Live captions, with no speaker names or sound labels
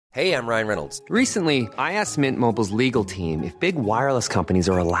Hey, I'm Ryan Reynolds. Recently, I asked Mint Mobile's legal team if big wireless companies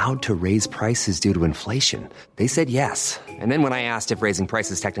are allowed to raise prices due to inflation. They said yes. And then when I asked if raising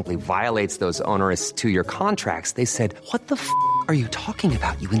prices technically violates those onerous two-year contracts, they said, "What the are you talking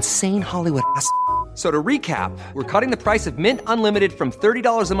about, you insane Hollywood ass?" So to recap, we're cutting the price of Mint Unlimited from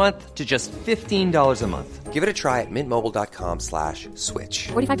 $30 a month to just $15 a month. Give it a try at mintmobile.com/switch.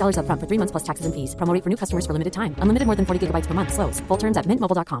 $45 up front for 3 months plus taxes and fees. Promo rate for new customers for limited time. Unlimited more than 40 gigabytes per month. Slows full terms at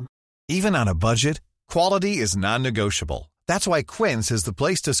mintmobile.com. Even on a budget, quality is non-negotiable. That's why Quince is the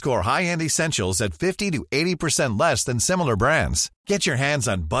place to score high-end essentials at 50 to 80% less than similar brands. Get your hands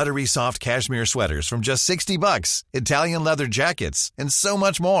on buttery soft cashmere sweaters from just $60, Italian leather jackets, and so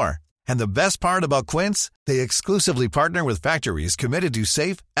much more. And the best part about Quince, they exclusively partner with factories committed to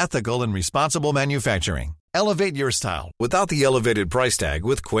safe, ethical, and responsible manufacturing. Elevate your style without the elevated price tag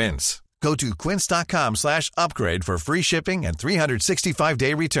with Quince. Go to quince.com/upgrade for free shipping and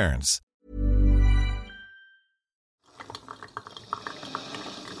 365-day returns.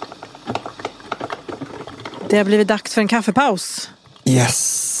 Det har blivit dags för en kaffepaus.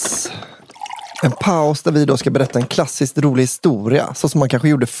 Yes. En paus där vi då ska berätta en klassiskt rolig historia. Så som man kanske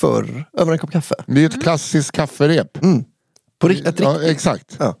gjorde förr över en kopp kaffe. Det är ett klassiskt kafferep. På riktigt. Ja,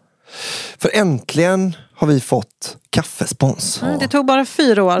 exakt. Ja. För äntligen har vi fått kaffespons. Det tog bara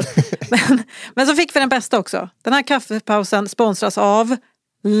 4 år. men så fick vi den bästa också. Den här kaffepausen sponsras av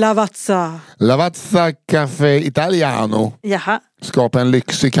Lavazza. Lavazza Caffè Italiano. Jaha. Skapa en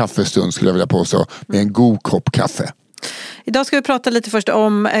lyxig kaffestund skulle jag vilja påstå. Med en god kopp kaffe. Idag ska vi prata lite först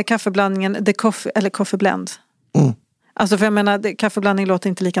om kaffeblandningen The Coffee, eller Coffee Blend. Alltså för jag menar, kaffeblandning låter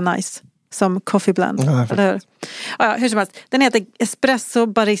inte lika nice som Coffee Blend. Ja, eller hur? Ja, hur som helst. Den heter Espresso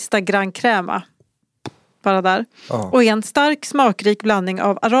Barista Gran Crema. Bara där. Och är en stark smakrik blandning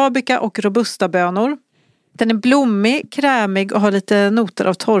av arabica och robusta bönor. Den är blommig, krämig och har lite noter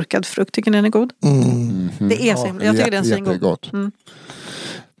av torkad frukt. Tycker ni den är god? Det är så himla. Jag tycker den är så god.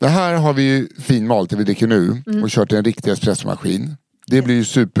 Det här har vi ju finmalt det vi dricker nu. Och kört i en riktig espressomaskin. Det blir ju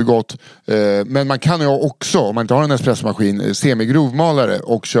supergott. Men man kan ju också, om man inte har en espressomaskin, semigrovmalare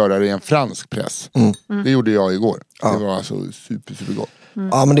och köra det i en fransk press. Det gjorde jag igår. Det var alltså supergott.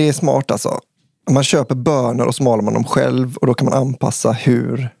 Ja, men det är smart alltså. Man köper bönor och så maler man dem själv. Och då kan man anpassa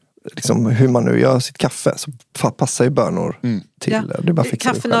hur man nu gör sitt kaffe. Så passar ju bönor till. Ja. Det är bara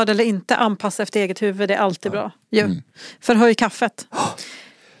fixa kaffenörd eller inte, anpassa efter eget huvud. Det är alltid bra. Förhöj kaffet.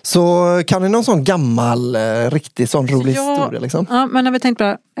 Så kan ni någon sån gammal, riktigt sån rolig historia liksom? Ja, men när vi tänkte på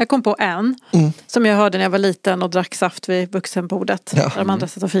det, jag kom på en som jag hörde när jag var liten och drack saft vid vuxenbordet. Där de andra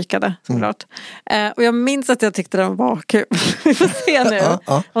satt och fikade, såklart. Och jag minns att jag tyckte den var kul. Vi får se nu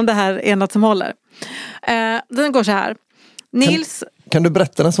om det här är något som håller. Den går så här. Nils... Kan du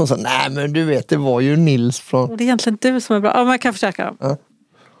berätta den så? Nej, men du vet, det var ju Nils från... Det är egentligen du som är bra. Ja, men jag kan försöka.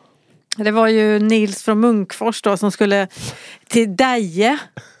 Det var ju Nils från Munkfors då som skulle till Deje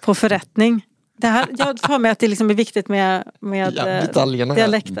på förrättning. Det här, jag får med att det liksom är viktigt med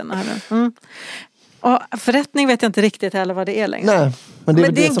dialekten. Och förrättning vet jag inte riktigt heller vad det är längre. Nej, men det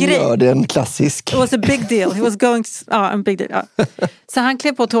är det som gör det en klassisk. It was a big deal. He was going en big deal. Ja. Så han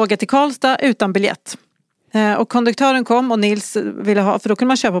klev på tåget till Karlstad utan biljett. Och konduktören kom och Nils ville ha, för då kunde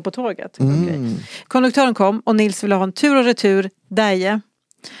man köpa på tåget. Konduktören kom och Nils ville ha en tur och retur Deje.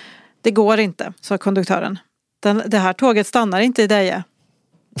 Det går inte, sa konduktören. Det här tåget stannar inte i Deje.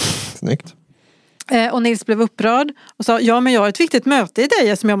 Snyggt. Och Nils blev upprörd och sa, ja men jag har ett viktigt möte i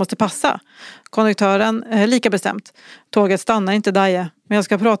Deje som jag måste passa. Konduktören, lika bestämt. Tåget stannar inte i Deje, men jag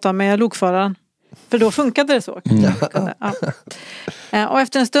ska prata med lokföraren. För då funkade det så. Och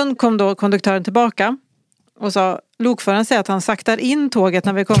efter en stund kom då konduktören tillbaka och sa, lokföraren säger att han saktar in tåget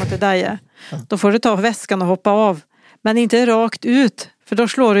när vi kommer till Deje. Då får du ta väskan och hoppa av. Men inte rakt ut, för då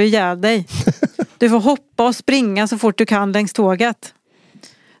slår du ihjäl dig. Du får hoppa och springa så fort du kan längs tåget.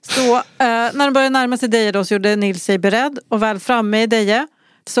 Så när de började närma sig Deje då så gjorde Nils sig beredd. Och väl framme i Deje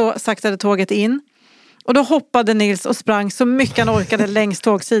så saktade tåget in. Och då hoppade Nils och sprang så mycket han orkade längs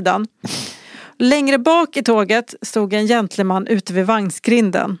tågsidan. Längre bak i tåget stod en gentleman ute vid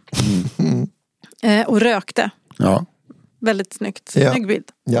vagnsgrinden. Och rökte. Ja. Väldigt snyggt. Snygg bild.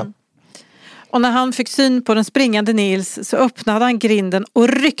 Ja. Och när han fick syn på den springande Nils så öppnade han grinden och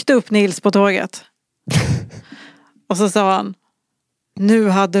ryckte upp Nils på tåget. Och så sa han, nu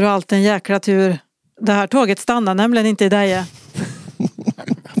hade du alltid en jäkla tur. Det här tåget stannar nämligen inte i Deje.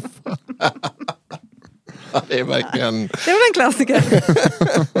 Det är verkligen... Det var en klassiker.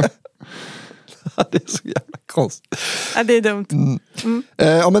 Det är så jävla konstigt. Ja, det är dumt.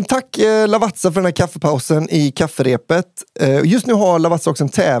 Ja, men tack Lavazza för den här kaffepausen i kafferepet. Just nu har Lavazza också en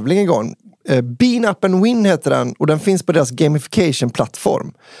tävling igång. Bean Up and Win heter den och den finns på deras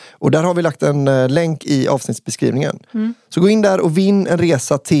gamification-plattform. Och där har vi lagt en länk i avsnittsbeskrivningen. Så gå in där och vinn en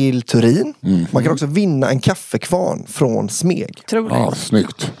resa till Turin. Man kan också vinna en kaffekvarn från Smeg. Ja,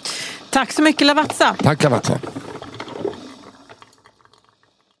 snyggt. Tack så mycket Lavazza. Tack Lavazza.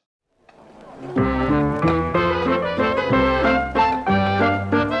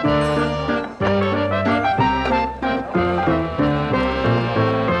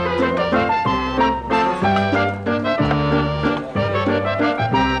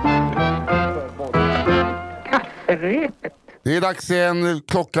 Det är dags igen,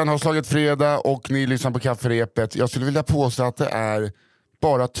 klockan har slagit fredag och ni lyssnar på Kafferepet. Jag skulle vilja påstå att det är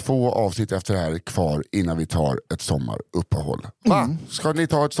bara 2 avsnitt efter det här kvar innan vi tar ett sommaruppehåll. Va? Ska ni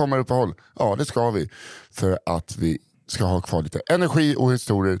ta ett sommaruppehåll? Ja, det ska vi. För att vi ska ha kvar lite energi och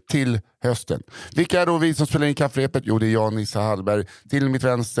historier till hösten. Vilka är då vi som spelar in Kafferepet? Jo, det är jag, Nissa Hallberg. Till mitt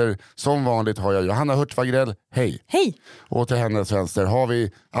vänster, som vanligt, har jag Johanna Hurtvagrell. Hej! Hej! Och till hennes vänster har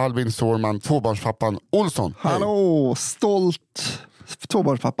vi Albin Sårman, tvåbarnspappan Olsson. Hej. Hallå, stolt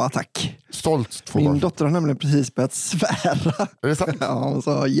tvåbarnspappa, tack. Stolt tvåbarns. Min dotter har nämligen precis börjat svära. Är det sant? Ja, hon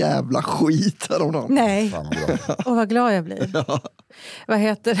sa jävla skit häromdagen. Nej, Fan, vad bra. och vad glad jag blir. Vad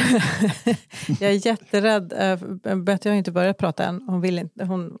heter det? Jag är jätterädd. Betty har inte börjat prata än. Hon vill inte.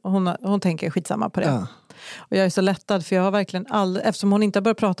 Hon tänker skitsamma på det. Ja. Och jag är så lättad för jag har verkligen eftersom hon inte har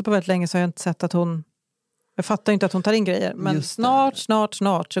börjat prata på väldigt länge så har jag inte sett att hon... Jag fattar inte att hon tar in grejer. Men Just snart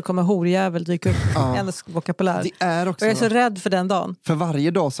så kommer horjävel dyka upp i hennes vokabulär. Det är också, och jag är så rädd för den dagen. för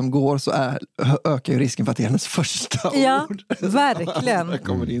varje dag som går så ökar ju risken för att det är hennes första Ja, ord. verkligen. Där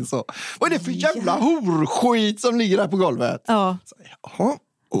kommer det in så. Vad är det för jävla horskit som ligger där på golvet? Ja. Så, jaha,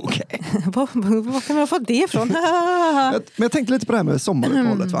 okej. Var kan man få det ifrån? Men jag tänkte lite på det här med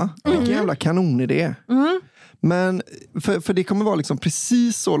sommaruppehållet, va? Vilken jävla kanonidé. Men för det kommer vara liksom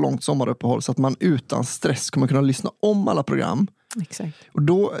precis så långt sommaruppehåll så att man utan stress kommer kunna lyssna om alla program. Exakt. Och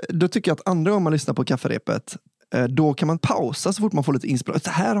då tycker jag att andra gånger man lyssnar på Kafferepet, då kan man pausa så fort man får lite inspiration. Så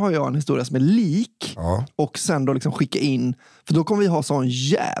här har jag en historia som är lik. Ja. Och sen då liksom skicka in. För då kommer vi ha sån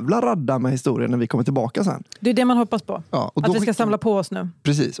jävla radda med historier när vi kommer tillbaka sen. Det är det man hoppas på. Ja, och att då vi ska samla på oss nu.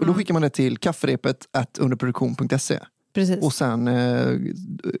 Precis, och då skickar man det till kafferepet@underproduktion.se. Precis. Och sen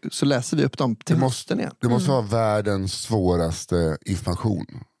så läser vi upp dem till hösten igen. Det måste vara världens svåraste information.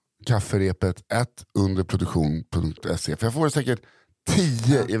 Kafferepet@underproduktion.se. För jag får det säkert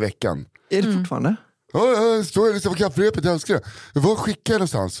 10 i veckan. Är det fortfarande? Ja, står jag liksom på Kafferepet, jag älskar det. Var skickar jag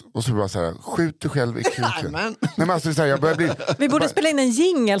någonstans? Och så bara så här, skjut dig själv i kuken. Nej men alltså det är så här, jag börjar bli... Vi borde spela in en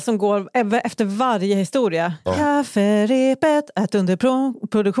jingle som går efter varje historia. Ja.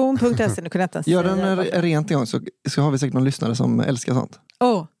 Kafferepet@underproduktion.se. Nu kunde jag inte ens Gör säga den det. rent en gång så har vi säkert någon lyssnare som älskar sånt.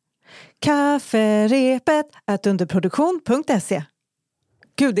 Kafferepet@underproduktion.se.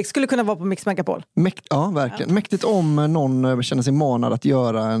 Gud, det skulle kunna vara på Mix Megapol. Ja, verkligen. Ja. Mäktigt om någon känner sig manad att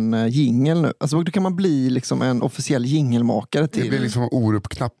göra en jingle nu. Alltså då kan man bli liksom en officiell jingelmakare till. Det blir liksom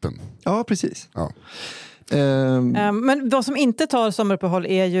Orup-knappen. Ja, precis. Ja. Men vad som inte tar sommaruppehåll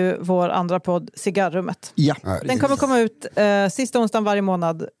är ju vår andra podd Cigarrummet. Ja. Den kommer komma ut sista onsdagen varje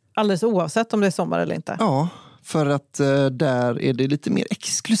månad, alldeles oavsett om det är sommar eller inte. Ja, för att där är det lite mer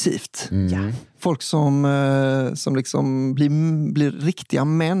exklusivt. Ja. Folk som liksom blir riktiga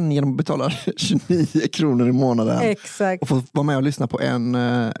män genom att betala 29 kronor i månaden. Exakt. Och få vara med och lyssna på en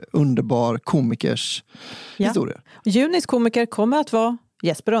underbar komikers historia. Junis komiker kommer att vara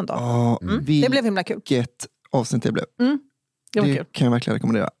Jesper Rönndahl. Ja, Det blev himla kul. Vilket avsnitt det blev. Det var kul. Kan jag verkligen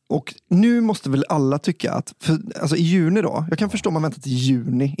rekommendera. Och nu måste väl alla tycka att, alltså i juni då, jag kan förstå om man väntar till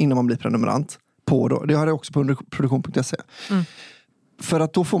juni innan man blir prenumerant på då. Det har jag också på produktion.se. För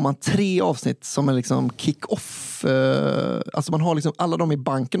att då får man 3 avsnitt som är liksom kick-off. Alltså man har liksom alla de i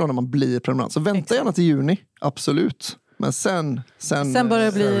banken då när man blir prenumerant. Så vänta gärna till juni, absolut. Men sen börjar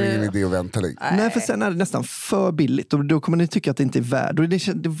det bli... Det är ingen idé att vänta längre. Nej, för sen är det nästan för billigt. Och då kommer ni tycka att det inte är värt. Då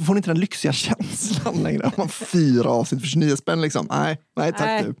får ni inte den lyxiga känslan längre. Om man 4 avsnitt för 29 spänn liksom. Nej,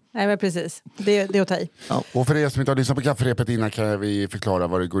 tack nu. Nej, men precis. Det är att ta i. Ja. Och för er som inte har lyssnat på Kafferepet innan kan vi förklara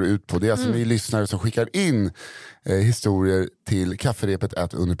vad det går ut på. Det är alltså ni lyssnare som skickar in historier till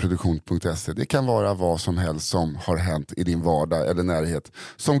kafferepet@underproduktion.se. Det kan vara vad som helst som har hänt i din vardag eller närhet.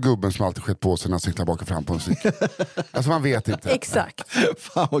 Som gubben som alltid skett på sig när han cyklar bak och fram på en cykel. Alltså man vet inte. Exakt.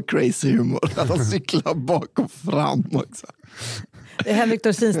 Fan vad crazy humor. Att han cyklar bak och fram också. Det är Henrik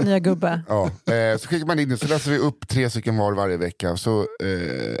Dorsins nya gubbe. Ja, så skickar man in det så läser vi upp 3 stycken varje vecka. Så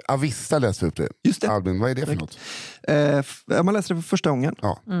Avista läser vi upp det. Just det. Albin, vad är det för något? Man läser det för första gången.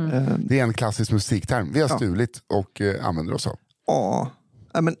 Ja. Det är en klassisk musikterm. Vi har stulit och använder oss av. Ja,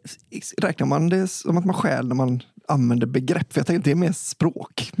 men räknar man det som att man stjäl när man använder begrepp. För jag tänker att det är mer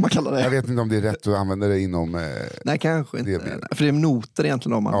språk man kallar det. Jag vet inte om det är rätt att använda det inom... Nej, kanske inte. Det för det är noter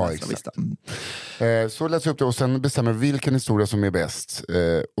egentligen om man ja, läser exakt. Så läser vi upp det och sen bestämmer vilken historia som är bäst.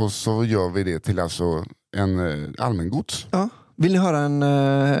 Och så gör vi det till alltså en allmängods. Ja. Vill ni höra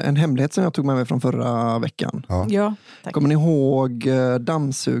en hemlighet som jag tog med mig från förra veckan? Ja, tack. Kommer ni ihåg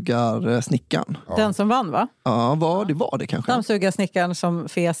dammsugarsnickaren? Ja. Den som vann, va? Ja, det var det kanske. Dammsugarsnickaren som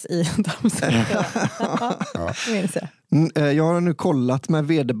fes i dammsugaren. Ja. Minns jag. Jag har nu kollat med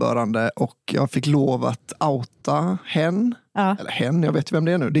vederbörande och jag fick lov att outa hen. Ja. Eller hen, jag vet vem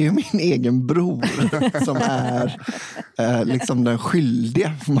det är nu. Det är min egen bror som är liksom den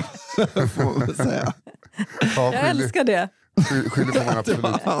skyldige, får man säga. Ja, jag älskar det. Skyldig får man absolut. Det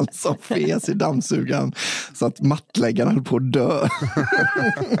var han som fes i dammsugaren så att mattläggaren höll på att dö.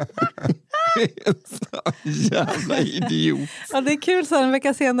 Så jävla idiot. Ja, det är kul så en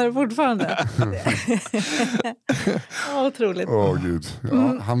vecka senare fortfarande. Otroligt. Gud.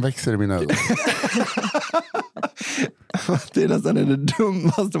 Ja, han växer i mina ögon. Det är nästan det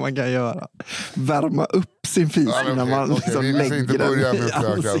dummaste man kan göra. Värma upp sin fis när man liksom lägger den i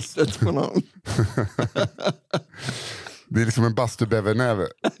ansiktet på någon. Det är liksom en bastubävernäve.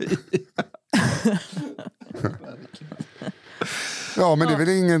 Ja, men det är väl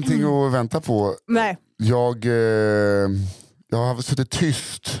ingenting att vänta på. Nej. Jag har suttit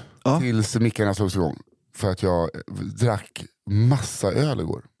tyst tills mickarna slogs igång. För att jag drack massa öl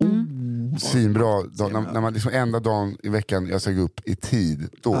igår. Svinbra. När man liksom enda dagen i veckan jag ska gå upp i tid,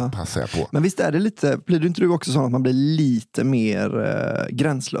 då passar jag på. Men visst är det lite, blir du inte du också så att man blir lite mer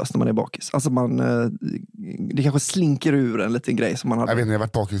gränslös när man är bakis? Alltså det kanske slinker ur en liten grej som man hade. Jag vet inte, jag har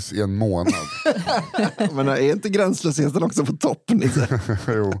varit bakis i en månad. Men är inte gränslösheten också på toppen?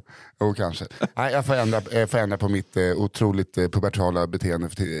 jo, kanske. Nej, jag får ändra på mitt otroligt pubertala beteende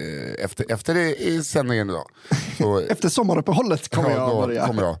efter det i sändningen idag. Så, efter sommaruppehållet kommer jag börja.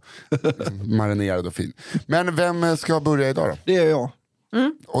 Kommer jag marinerad och fin. Men vem ska börja idag då? Det är jag.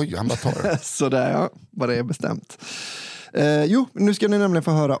 Oj, han bara tar det. Sådär ja, vad det är bestämt. Nu ska ni nämligen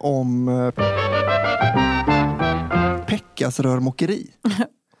få höra om Pekkas rörmokeri.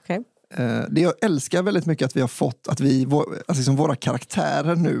 Okay. Det jag älskar väldigt mycket att vi har fått, att liksom våra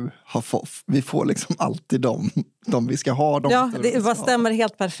karaktärer nu har fått, vi får liksom alltid de vi ska ha. Det stämmer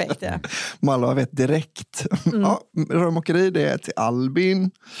helt perfekt. Ja. Malva vet direkt. Ja, rörmokeri, det är till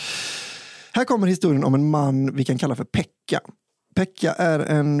Albin. Här kommer historien om en man vi kan kalla för Pekka. Pekka är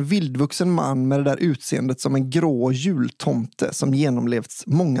en vildvuxen man med det där utseendet som en grå jultomte som genomlevt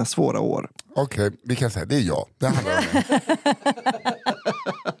många svåra år. Okej, vi kan säga det är jag. Det handlar om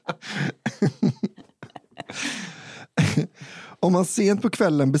Om man sent på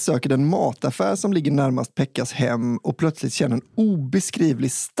kvällen besöker den mataffär som ligger närmast Pekkas hem och plötsligt känner en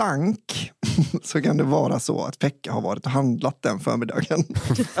obeskrivlig stank, så kan det vara så att Pekka har varit och handlat den förmiddagen.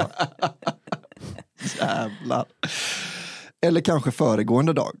 Jävlar. Eller kanske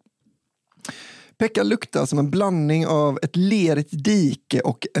föregående dag. Pekka luktar som en blandning av ett lerigt dike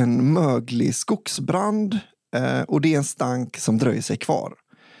och en möglig skogsbrand. Och det är en stank som dröjer sig kvar.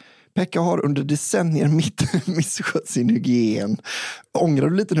 Pekka har under decennier misskött sin hygien. Ångrar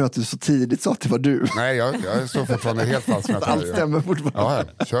du lite nu att du så tidigt sa att det var du? Nej, jag står fortfarande helt fast med att allt stämmer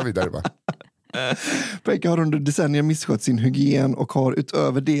fortfarande. Ja, kör vidare bara. Pekka har under decennier misskött sin hygien och har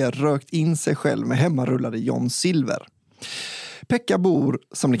utöver det rökt in sig själv med hemmarullade John Silver. Pekka bor,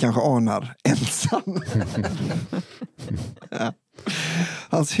 som ni kanske anar, ensam. Ja.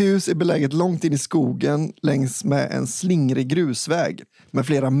 Hans hus är beläget långt in i skogen längs med en slingrig grusväg med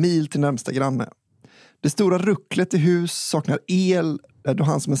flera mil till närmsta granne. Det stora rucklet i hus saknar el då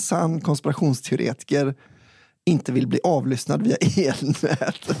han som en sann konspirationsteoretiker inte vill bli avlyssnad via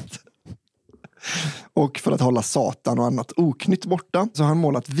elnätet. Och för att hålla Satan och annat oknytt borta så har han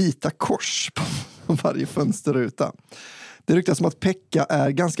målat vita kors på varje fönsterruta. Det ryktas som att Pekka är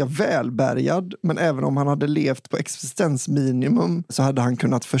ganska välbärgad, men även om han hade levt på existensminimum så hade han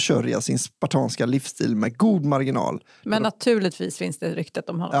kunnat försörja sin spartanska livsstil med god marginal. Men naturligtvis finns det ryktet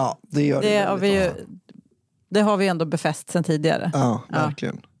om honom. Ja, det gör det. Det har vi ändå befäst sedan tidigare. Ja,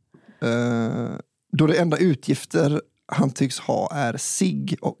 verkligen. Då det enda utgifter han tycks ha är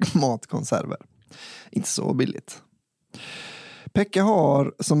cigg och matkonserver. Inte så billigt. Pekka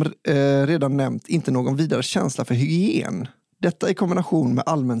har, som redan nämnt, inte någon vidare känsla för hygien. Detta i kombination med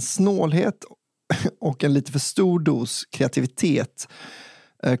allmän snålhet och en lite för stor dos kreativitet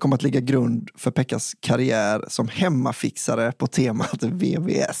kommer att ligga grund för Pekkas karriär som hemmafixare på temat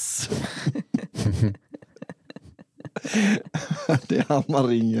VVS. Det är han man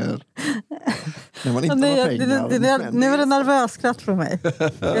ringer. När man inte har pengar. Nu är det nervös skratt för mig.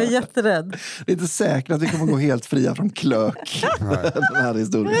 Jag är jätterädd. Det är inte säkert att vi kommer gå helt fria från klök. Den här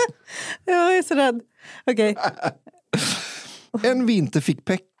historien. Jag är så rädd. Okej. En vinter fick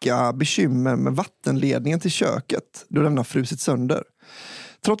Pekka bekymmer med vattenledningen till köket då den har frusit sönder.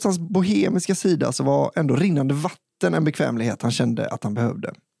 Trots hans bohemiska sida så var ändå rinnande vatten en bekvämlighet han kände att han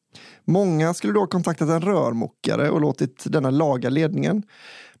behövde. Många skulle då kontaktat en rörmokare och låtit denna laga ledningen.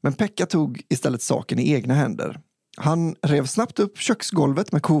 Men Pekka tog istället saken i egna händer. Han rev snabbt upp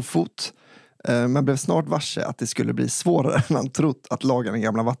köksgolvet med kofot. Men blev snart varse att det skulle bli svårare än han trott att laga den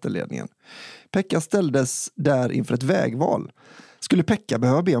gamla vattenledningen. Pekka ställdes där inför ett vägval. Skulle Pekka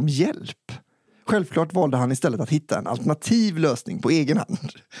behöva be om hjälp? Självklart valde han istället att hitta en alternativ lösning på egen hand.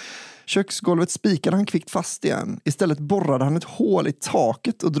 Köksgolvet spikade han kvickt fast igen. Istället borrade han ett hål i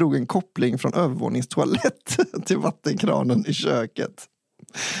taket och drog en koppling från övervåningstoalett till vattenkranen i köket.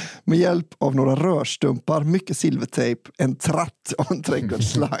 Med hjälp av några rörstumpar, mycket silvertejp, en tratt och en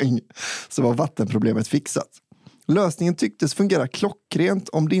trädgårdsslang så var vattenproblemet fixat. Lösningen tycktes fungera klockrent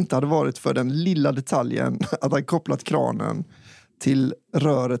om det inte hade varit för den lilla detaljen att han kopplat kranen till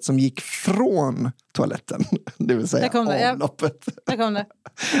röret som gick från toaletten. Det vill säga avloppet. Där kom det.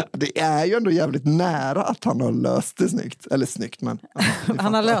 Det är ju ändå jävligt nära att han har löst det snyggt. Eller snyggt, men...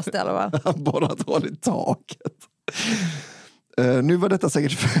 Han har löst det i alla fall. Han har borrat hål i taket. Nu var detta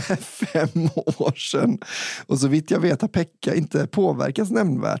säkert 5 år sedan. Och så vitt jag vet har Pekka inte påverkats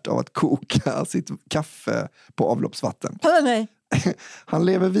nämnvärt av att koka sitt kaffe på avloppsvatten. Nej. Han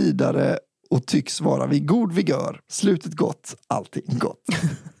lever vidare och tycks vara vid god vigör. Slutet gott, allting gott.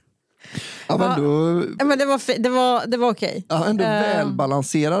 Ja, men det var okej. Ja, ändå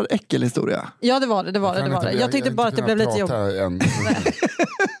välbalanserad äckelhistoria. Ja, det var det. Jag tyckte bara att det blev lite jobbigt.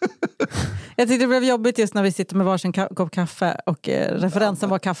 Jag tyckte det blev jobbigt just när vi sitter med varsin kopp kaffe och referensen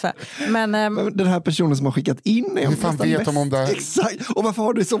var kaffe. Men den här personen som har skickat in är hur fan vet de om det? Exakt. Och varför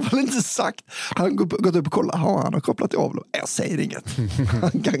har du i så fall inte sagt? Han har gått upp och kollat. Han har kopplat till avlopp. Jag säger inget.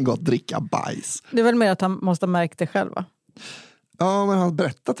 Han kan gott dricka bajs. Det är väl mer att han måste ha märkt det själv, va? Ja, men han har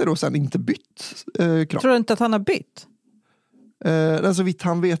berättat det då sen inte bytt kran. Tror du inte att han har bytt? Så vitt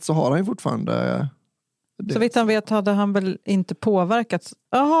han vet så har han fortfarande... Så vitt han vet hade han väl inte påverkats.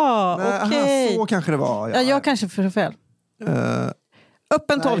 Jaha, okej. Så kanske det var. Ja, jag kanske för fel.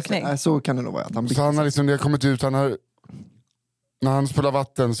 Öppen tolkning. Nej, så kan det nog vara. Att han så han har liksom, det har kommit ut, när han spelar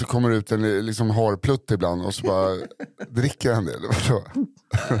vatten så kommer ut en liksom harplutt ibland och så bara dricker han det.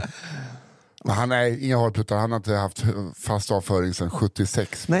 Men han är inga harpluttar, han har inte haft fast avföring sedan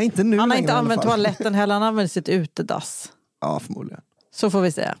 76. Nej, inte nu. Han har inte använt toaletten heller, han har använt sitt utedass. Ja, förmodligen. Så får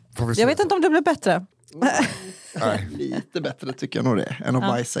vi se. Jag vet inte om det blir bättre. Nej. Lite bättre tycker jag nog det än att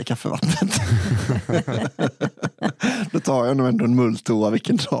bajsa i kaffevattnet. Då tar jag nog ändå en mulltoa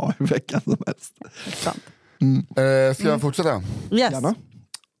vilken dag i veckan som helst. Ska jag fortsätta? Yes. Gärna.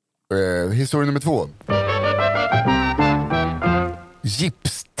 Historia nummer 2.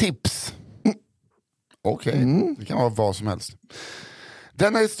 Gipstips. Okej, det kan vara vad som helst.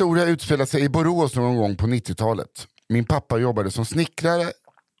 Denna historia utspelar sig i Borås någon gång på 90-talet. Min pappa jobbade som snickrare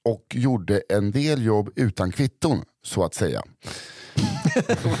och gjorde en del jobb utan kvitton, så att säga.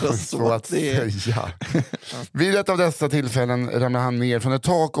 så att säga. Vid ett av dessa tillfällen ramlade han ner från ett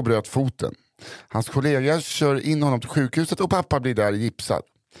tak och bröt foten. Hans kollega kör in honom till sjukhuset och pappa blir där gipsad.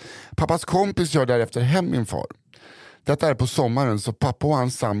 Pappas kompis kör därefter hem min far. Detta är på sommaren, så pappa och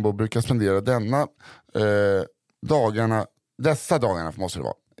hans sambo brukar spendera dessa dagarna måste det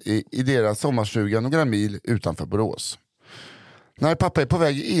vara, i deras sommarstuga några mil utanför Borås. När pappa är på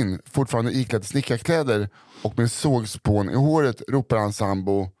väg in, fortfarande iklädd snickarkläder och med sågspån i håret, ropar hans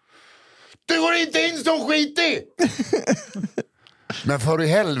sambo: "Du går inte in så skitig!" "Men för i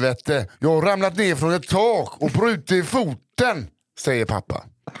helvete, jag har ramlat ner från ett tak och brutit foten", säger pappa.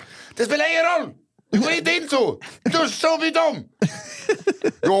 "Det spelar ingen roll! Du går inte in så! Duscha och byt om!"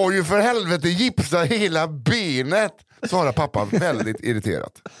 "Jag har ju för helvete gipsat hela benet", svarar pappa väldigt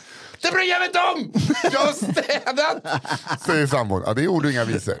irriterat. "Det bryr jag mig inte om! Jag har städat!" säger sambon. Ja, det gjorde inga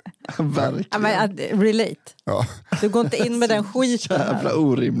visor. Verkligen. Ja, men, relate. Ja. Du går inte in med den skiten. Jävla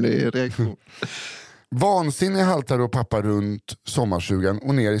orimlig reaktion. Vansinnig haltar då pappa runt sommarstugan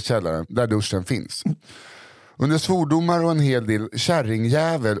och ner i källaren där duschen finns. Under svordomar och en hel del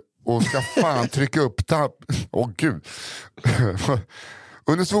kärringjävel och ska fan trycka upp gud.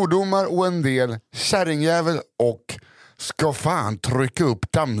 Under svordomar och en del kärringjävel och ska fan trycka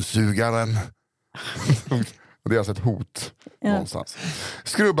upp dammsugaren. Det är alltså ett hot någonstans.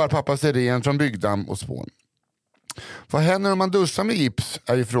 Skrubbar pappa sig ren från byggdamm och spån. Vad händer om man duschar med gips,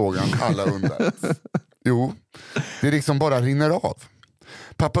 är ju frågan alla undrar. Jo, det liksom bara rinner av.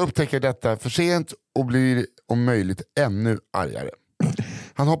 Pappa upptäcker detta för sent och blir om möjligt ännu argare.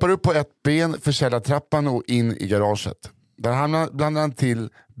 Han hoppar upp på ett ben för källartrappan och in i garaget. Där han blandar han till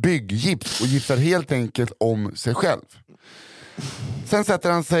bygggips och gipsar helt enkelt om sig själv. Sen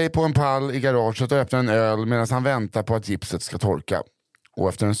sätter han sig på en pall i garaget och öppnar en öl medan han väntar på att gipset ska torka. Och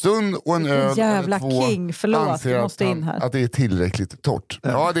efter en stund och en öl jävla eller två king, förlåt, anser jag måste in här. att det är tillräckligt torrt.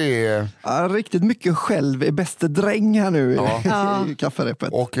 Ja, det är... Ja, riktigt mycket själv är bäste dräng här nu i kafferepet.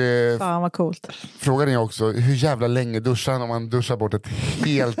 Och Fan vad coolt. frågan är också, hur jävla länge duschar han om man duschar bort ett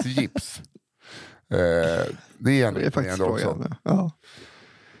helt gips? Det är faktiskt ändå också. frågan. Ja.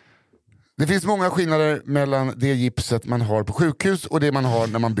 Det finns många skillnader mellan det gipset man har på sjukhus och det man har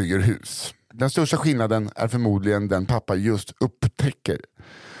när man bygger hus. Den största skillnaden är förmodligen den pappa just upptäcker.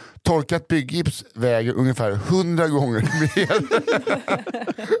 Torkat bygggips väger ungefär 100 gånger mer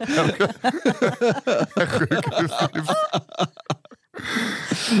än sjukhusgips.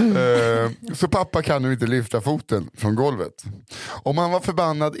 Så pappa kan nu inte lyfta foten från golvet. Om han var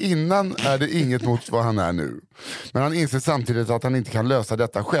förbannad innan är det inget mot vad han är nu. Men han inser samtidigt att han inte kan lösa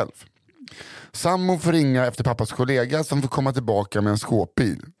detta själv. Sammo får ringa efter pappas kollega som får komma tillbaka med en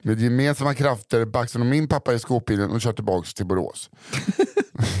skåpbil. Med gemensamma krafter baxar de min pappa i skåpbilen och kör tillbaka till Borås.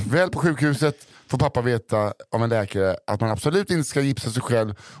 Väl på sjukhuset får pappa veta av en läkare att man absolut inte ska gipsa sig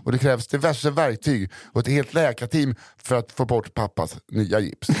själv och det krävs diverse verktyg och ett helt läkarteam för att få bort pappas nya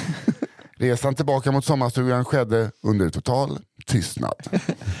gips. Resan tillbaka mot sommarstugan skedde under total tystnad.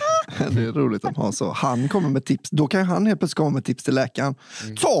 Det är roligt att ha så. Han kommer med tips. Då kan han helt plötsligt komma med tips till läkaren.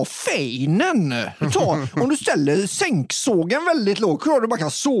 Ta feinen! Om du ställer sänksågen väldigt lågt, då du bara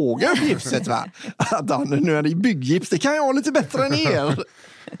kan såga upp gipset. Va? Nu är det bygggips. Det kan jag ha lite bättre än er.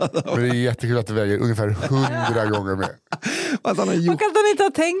 Men det är jättekul att det väger ungefär 100 gånger mer. Att han har gjort Och att han inte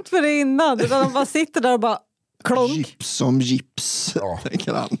har tänkt på det innan. Utan han bara sitter där och bara klonk. gips som gips. Ja.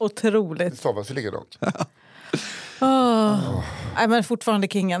 Tänker han. Otroligt. Stavas ju likadant. Nej, men fortfarande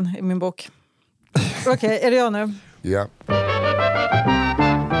kingen i min bok. Okej, är det jag nu? Ja.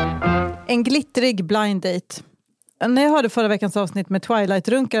 En glittrig blind date. När jag hörde förra veckans avsnitt med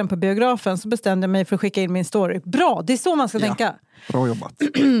Twilight-runkaren på biografen så bestämde jag mig för att skicka in min story. Bra, det är så man ska tänka. Bra jobbat.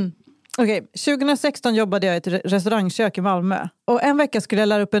 Okej, 2016 jobbade jag i ett restaurangkök i Malmö. Och en vecka skulle jag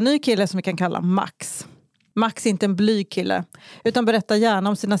lära upp en ny kille som vi kan kalla Max. Max är inte en blyg kille, utan berättar gärna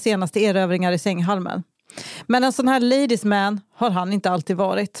om sina senaste erövringar i sänghalmen. Men en sån här ladies man har han inte alltid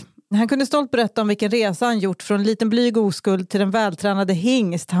varit. Han kunde stolt berätta om vilken resa han gjort från en liten blyg oskuld till den vältränade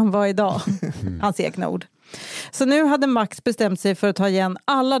hingst han var idag. Hans egna ord. Så nu hade Max bestämt sig för att ta igen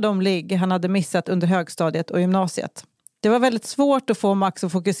alla de ligg han hade missat under högstadiet och gymnasiet. Det var väldigt svårt att få Max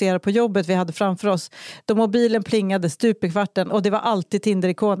att fokusera på jobbet vi hade framför oss. Då mobilen plingade stup i kvarten och det var alltid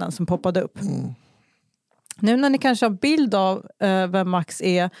Tinder-ikonen som poppade upp. Nu när ni kanske har bild av vem Max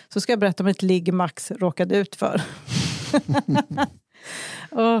är så ska jag berätta om ett ligg Max råkade ut för.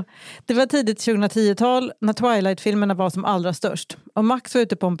 Och det var tidigt 2010-tal när Twilight-filmerna var som allra störst. Och Max var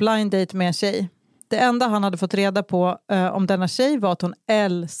ute på en blind date med en tjej. Det enda han hade fått reda på om denna tjej var att hon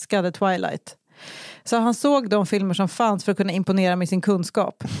älskade Twilight. Så han såg de filmer som fanns för att kunna imponera med sin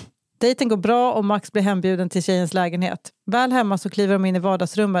kunskap. Dejten går bra och Max blir hembjuden till tjejens lägenhet. Väl hemma så kliver de in i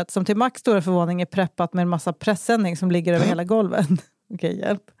vardagsrummet som till Max stora förvåning är preppat med en massa pressändning som ligger över hela golvet. Okej,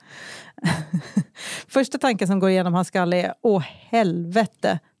 hjälp. Första tanken som går igenom hans skalle är: åh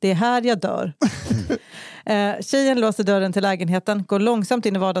helvete, det är här jag dör. Tjejen låser dörren till lägenheten, går långsamt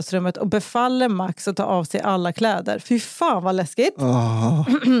in i vardagsrummet och befaller Max att ta av sig alla kläder. Fy fan vad läskigt.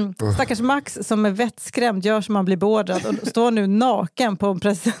 Stackars Max som är vettskrämd gör som han blir beordrad och står nu naken på en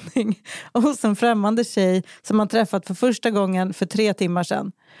presenning hos en främmande tjej som han träffat för första gången för 3 timmar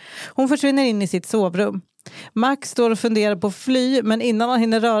sedan. Hon försvinner in i sitt sovrum. Max står och funderar på att fly, men innan han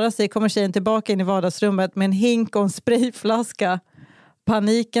hinner röra sig kommer tjejen tillbaka in i vardagsrummet med en hink och en sprayflaska.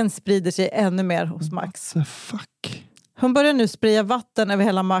 Paniken sprider sig ännu mer hos Max. The fuck? Hon börjar nu spraya vatten över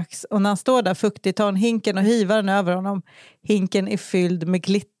hela Max och när han står där fuktig tar hon hinken och hivar den över honom. Hinken är fylld med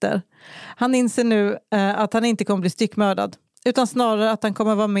glitter. Han inser nu att han inte kommer bli styckmördad, utan snarare att han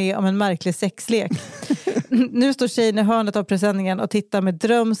kommer vara med om en märklig sexlek. Nu står tjejen i hörnet av presenningen och tittar med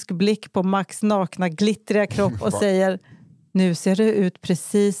drömsk blick på Max nakna glittriga kropp och säger: nu ser du ut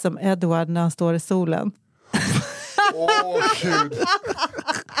precis som Edward när han står i solen. Åh, Gud.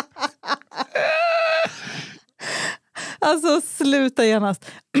 Alltså sluta genast.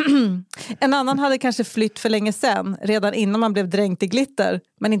 En annan hade kanske flytt för länge sedan, redan innan man blev dränkt i glitter,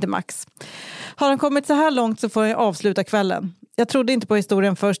 men inte Max. Har han kommit så här långt så får jag avsluta kvällen. Jag trodde inte på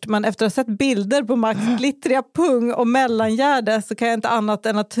historien först, men efter att ha sett bilder på Max glittriga pung och mellangärde så kan jag inte annat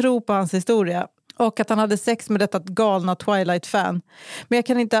än att tro på hans historia. Och att han hade sex med detta galna Twilight-fan. Men jag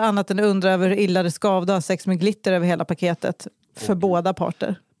kan inte annat än undra över hur illa det skavde att ha sex med glitter över hela paketet. För båda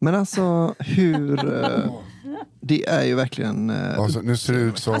parter. Men alltså hur... det är ju verkligen... Alltså, nu ser det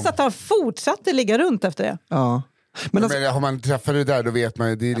ut som... Alltså att han fortsatte ligga runt efter det. Ja. Men alltså, har man träffat det där, då vet man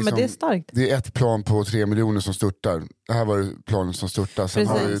ju, det är liksom, men det är starkt. Det är ett plan på 3 miljoner som störtar. Det här var det planen som störtar. Sen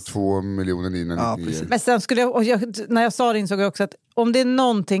Precis. har vi 2 miljoner innan. Ja, precis. Men sen skulle när jag sa det insåg jag också att om det är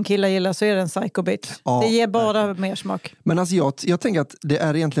någonting killar gillar så är det en psycho bitch. Ja, det ger bara mer smak. men alltså jag tänker att det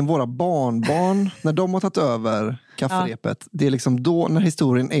är egentligen våra barnbarn när de har tagit över kafferepet. Det är liksom då när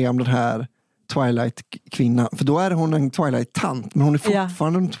historien är om den här Twilight-kvinnan. För då är hon en Twilight-tant. Men hon är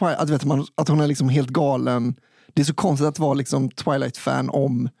fortfarande en Twilight... Att hon är liksom helt galen. Det är så konstigt att vara liksom Twilight-fan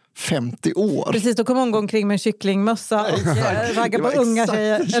om 50 år. Precis, då kom hon gång kring med en kycklingmössa och ragga på unga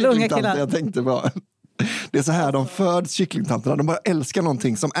tjejer eller unga killar. Jag tänkte bara. Det är så här de föds, kycklingtanterna. De bara älskar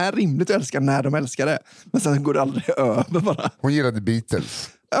någonting som är rimligt att älska när de älskar det. Men sen går det aldrig över bara. Hon gillade Beatles.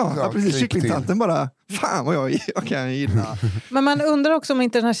 Ja, precis. Kycklingtanten bara, fan vad jag kan gilla. Men man undrar också om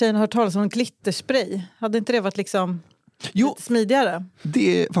inte den här tjejen har hört talas om en glitterspray. Hade inte det varit liksom lite smidigare?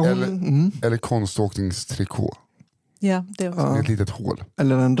 Det var hon, eller konståkningstrikå. Ja, det också. Med ett litet hål.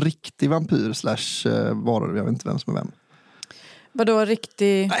 Eller en riktig vampyr / varor. Jag vet inte vem som är vem. Vadå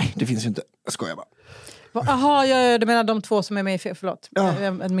riktig? Nej, det finns ju inte. Jag skojar bara. Jaha, du menar de två som är med i förlåt. Ja.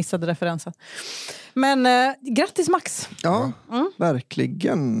 Jag missade referensen. Men grattis Max. Ja,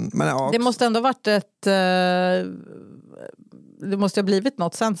 verkligen. Men, ja, det måste ändå varit det måste ha blivit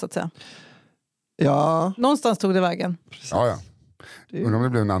något sen så att säga. Ja. Någonstans tog det vägen. Ja. Undrar om det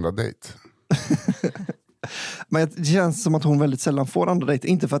blev en andra dejt. Men det känns som att hon väldigt sällan får andra dejter.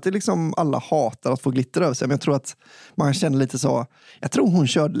 Inte för att det liksom alla hatar att få glitter över sig. Men jag tror att man känner lite så. Jag tror hon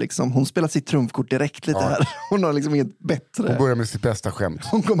körde liksom. Hon spelar sitt trumfkort direkt lite här. Hon har liksom inget bättre. Hon börjar med sitt bästa skämt.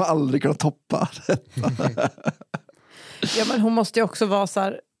 Hon kommer aldrig kunna toppa detta. Ja, men hon måste ju också vara så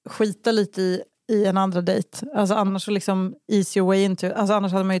här, skita lite i en andra dejt. Alltså annars så liksom ease your way into. Alltså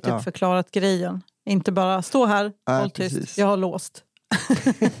annars hade man ju typ förklarat grejen. Inte bara stå här, håll tyst. Precis. Jag har låst.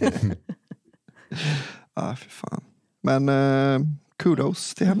 För fan. Men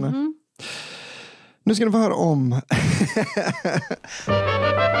kudos till henne. Nu ska ni få höra om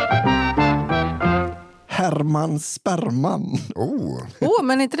Herman Sperman.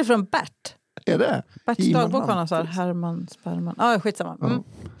 Men är inte det från Bert? Är det? Berts dagbok var så här, Herman Sperman. Skitsamma.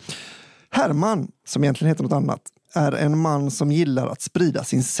 Herman, som egentligen heter något annat, är en man som gillar att sprida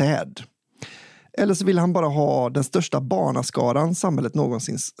sin säd. Eller så vill han bara ha den största barnaskaran samhället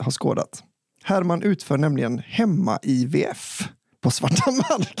någonsin har skådat. Herman utför nämligen hemma-IVF på svarta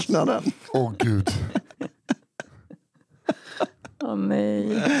marknaden. Åh gud. Åh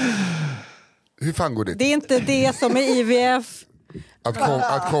nej. Hur fan går det? Det är inte det som är IVF.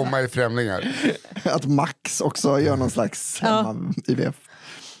 Att komma i främlingar. Att Max också gör någon slags hemma-IVF.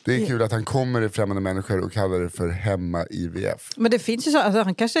 Det är kul att han kommer i främmande människor och kallar det för hemma-IVF. Men det finns ju så, alltså,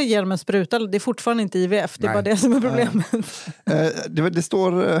 han kanske ger dem en spruta. Det är fortfarande inte IVF, det är bara det som är problemet. Det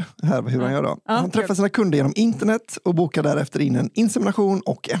står här hur han gör då. Han träffar sina kunder genom internet och bokar därefter in en insemination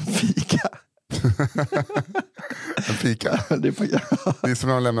och en fika. En fika? Det är som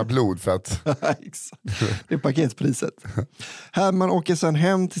när de lämnar blod för att... Det är paketpriset. Herman åker sedan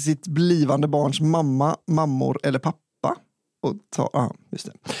hem till sitt blivande barns mamma, mammor eller pappa.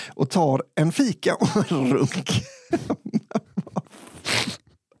 Och tar en fika och en runk.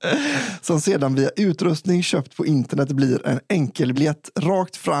 Som sedan via utrustning köpt på internet blir en enkelbiljett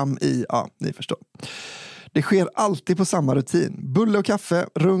rakt fram i, ni förstår. Det sker alltid på samma rutin. Bulle och kaffe,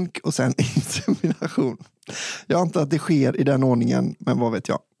 runk och sen insemination. Jag antar att det sker i den ordningen, men vad vet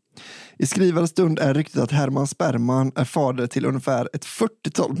jag. I skrivande stund är ryktet att Herman Sperman är fader till ungefär ett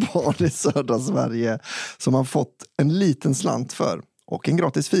 40-tal barn i södra Sverige som har fått en liten slant för och en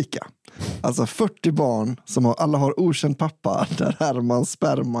gratis fika. Alltså 40 barn som alla har okänd pappa där Herman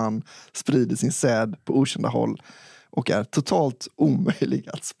Sperman sprider sin säd på okända håll och är totalt omöjlig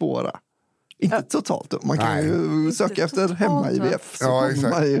att spåra. Inte totalt, man kan ju söka efter hemma-IVF så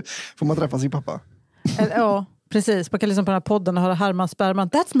får man träffa sin pappa. Ja, precis. Man kan lyssna på den här podden och höra Herman Sperman.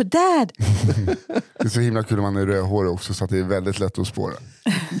 That's my dad! Det är så himla kul om man är rödhårig också så att det är väldigt lätt att spåra.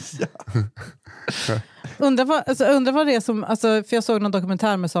 Undrar vad det är som... Alltså, för jag såg någon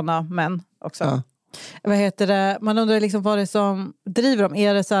dokumentär med sådana män också. Vad heter det? Man undrar liksom vad det är som driver dem.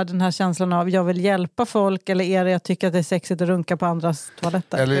 Är det så här den här känslan av jag vill hjälpa folk eller är det jag tycker att det är sexigt att runka på andras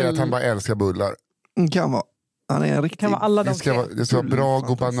toaletter? Eller att han bara älskar bullar. Kan vara. Han är riktigt... Kan vara alla det ska vara bra,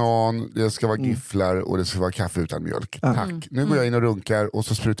 god banan, det ska vara gifflar och det ska vara kaffe utan mjölk. Tack. Nu går jag in och runkar och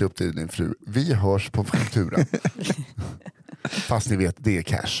så sprutar jag upp till din fru. Vi hörs på fakturan. Fast ni vet, det är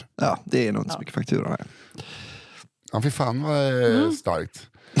cash. Ja, det är nog inte så mycket faktura här. Ja, för fan vad starkt.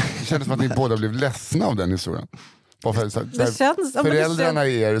 Det kändes som att ni båda blev ledsna av den historien. Bara för, Det känns, föräldrarna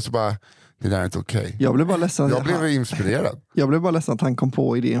i er så bara, det där är inte okej. Jag blev bara ledsen. Jag blev inspirerad. Jag blev bara ledsen att han kom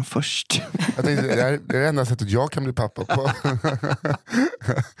på idén först. Jag tänkte, det är det enda sättet jag kan bli pappa på.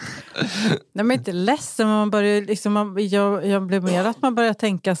 Nej, men inte ledsen, men man börjar liksom, jag blev mer att man börjar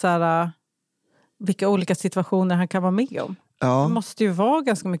tänka så här, vilka olika situationer han kan vara med om. Ja. Det måste ju vara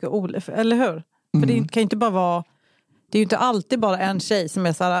ganska mycket olika, eller hur? För det kan ju inte bara vara, det är ju inte alltid bara en tjej som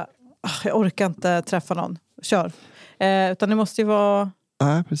är så här, jag orkar inte träffa någon, kör. Utan det måste ju vara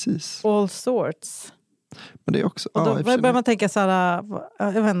Nej, precis. all sorts. Men det är också... Och då börjar man tänka så här,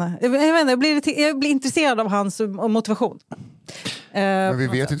 jag vet inte, jag blir intresserad av hans motivation. Men vi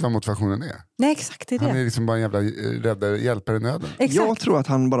vet inte vad motivationen är. Nej, exakt, det är det. Han är liksom bara en jävla räddare, hjälpare i nöden. Exakt. Jag tror att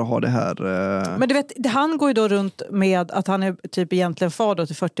han bara har det här... Men du vet, han går ju då runt med att han är typ egentligen far då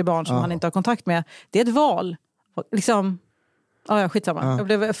till 40 barn som han inte har kontakt med. Det är ett val. Liksom... Ja, skitsamma. Jag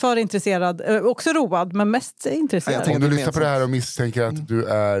blev för intresserad. Också road, men mest intresserad. Om du lyssnar på det här och misstänker att du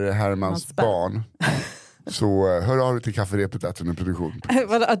är Hermans barn, så hör av dig till Kafferepet att en produktion.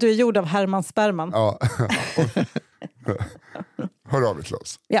 Att du är gjord av Hermans sperman. Ja. Hör av dig till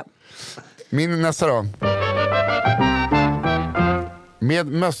oss. Ja. Min nästa då. Med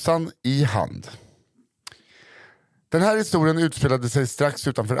mössan i hand. Den här historien utspelade sig strax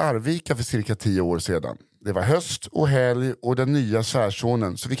utanför Arvika för cirka 10 år sedan. Det var höst och helg och den nya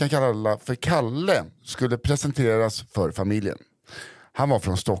svärsonen, så vi kan kalla alla för Kalle, skulle presenteras för familjen. Han var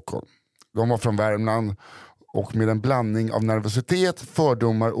från Stockholm. De var från Värmland och med en blandning av nervositet,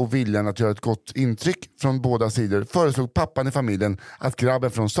 fördomar och viljan att göra ett gott intryck från båda sidor föreslog pappan i familjen att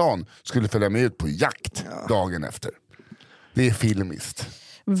grabben från stan skulle följa med ut på jakt dagen efter. Det är filmiskt.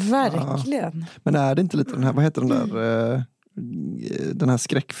 Verkligen. Men är det inte lite den här, vad heter den här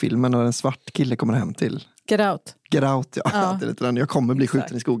skräckfilmen när en svart kille kommer hem till? Get out. Get out, ja. Det är lite den. Jag kommer bli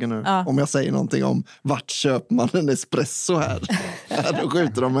skjuten i skogen nu. Ja. Om jag säger någonting om vart köper man en espresso här? Då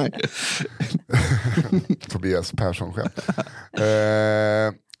skjuter de mig. Tobias Persson själv.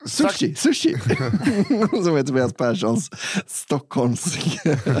 Sushi! Som är Tobias Perssons Stockholms...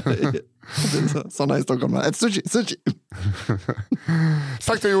 Sådana i Stockholm. Sushi!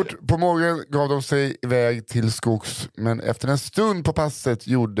 Sagt och gjort, på morgonen gav de sig iväg till skogs, men efter en stund på passet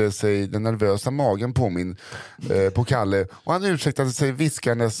gjorde sig den nervösa magen påminn på Kalle och han ursäktade sig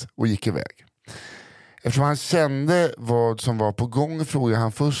viskandes och gick iväg. Eftersom han kände vad som var på gång frågade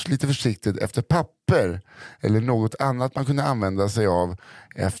han först lite försiktigt efter papper eller något annat man kunde använda sig av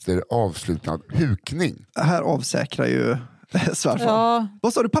efter avslutad hukning. Här avsäkrar ju svärfar. Ja.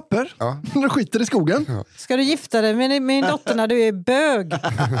 Vad sa du, papper? Ja. När du skiter i skogen? Ja. Ska du gifta dig med min dotter när du är bög?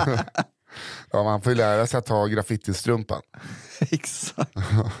 Ja, man får ju lära sig att ta graffitistrumpan. Exakt.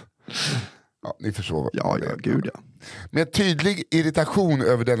 Ja, ni förstår. Ja, gud ja. Med tydlig irritation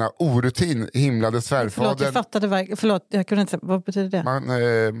över denna orutin himlade svärfadern. Förlåt, jag fattade förlåt, jag kunde inte. Vad betyder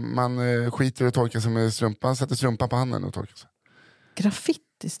det? Man skiter och torkar sig med strumpan, sätter strumpan på handen och torkar sig.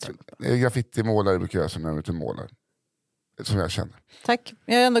 Graffitistrumpa? Graffitimålare brukar göra så när de inte målar. Som jag känner. Tack.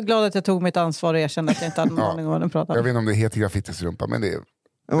 Jag är ändå glad att jag tog mitt ansvar och erkände att jag inte hade någon aning om vad den pratade om. Jag vet inte om det heter graffitistrumpa, men det är...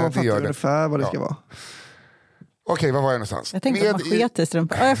 Man fattar ungefär vad det ska vara. Okej, var var jag någonstans? Jag tänkte att man sket i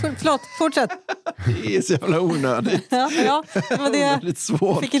strumpan. Förlåt, fortsätt. Det är så jävla onödigt. Ja, men det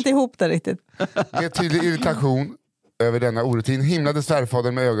svårt. Fick inte ihop det riktigt. Med tydlig irritation över denna orutin himlade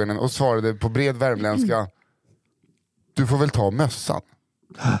svärfadern med ögonen och svarade på bred värmländska: Du får väl ta mössan.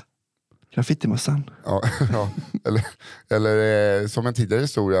 Graffitimössan. Ja, eller som en tidigare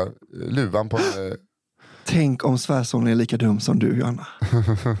historia, luvan på Tänk om svärsonen är lika dum som du, Johanna.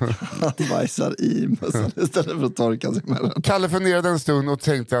 Att bajsar i mössan istället för att torka sig med den. Kalle funderade en stund och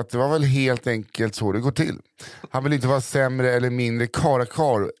tänkte att det var väl helt enkelt så det går till. Han vill inte vara sämre eller mindre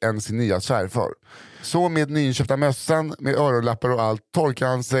karakar än sin nya svärfar. Så med nyinköpta mössan, med öronlappar och allt,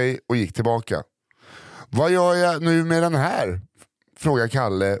 torkade han sig och gick tillbaka. Vad gör jag nu med den här? Frågar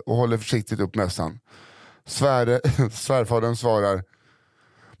Kalle och håller försiktigt upp mössan. Svärfadern svarar: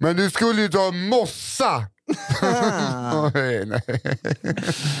 Men du skulle ju ta mossa! Nej.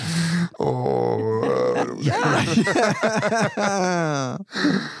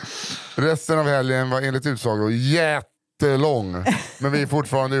 Resten av helgen var enligt utsago jättelång. Men vi är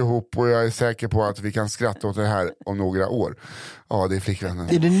fortfarande ihop och jag är säker på att vi kan skratta åt det här om några år. Ja, det är flickvännen.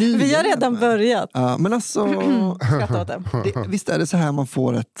 Är det nya? Vi har redan börjat. Ja, men alltså... Skratta åt det. Visst är det så här man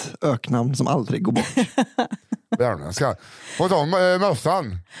får ett öknamn som aldrig går bort? Värmländska. Och ta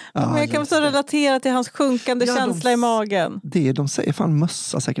mössan. Men jag kan så relatera till hans sjunkande känsla i magen. De säger fan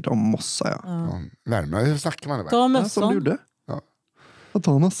mössa säkert om mossa, ja. Värmland, hur snackar man det? Ta Ja, som du mössan. gjorde. Jag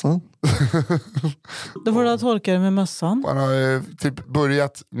tar mössan. Då får du torka det med mössan. Han har typ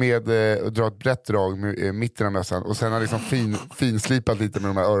börjat med att dra ett brett drag med mitten av mössan och sen har liksom finslipat lite med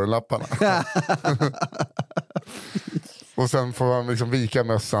de här öronlapparna. Och sen får man liksom vika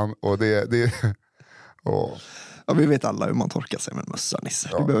mössan och det och... Ja, vi vet alla hur man torkar sig med mössan, Nisse.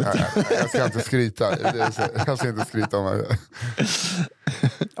 Ja, jag ska inte skryta. Jag ska inte skryta om det.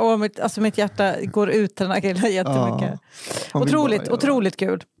 Och mitt hjärta går ut till den här killen jättemycket. Otroligt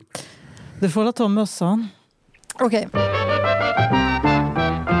kul. Du får ta mössan. Okej.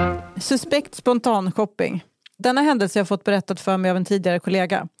 Suspekt spontan shopping. Denna händelse har jag fått berättat för mig av en tidigare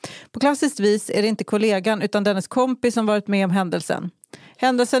kollega. På klassiskt vis är det inte kollegan utan dennes kompis som varit med om händelsen.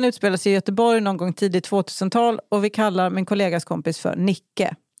 Händelsen utspelar sig i Göteborg någon gång tidigt 2000-tal och vi kallar min kollegas kompis för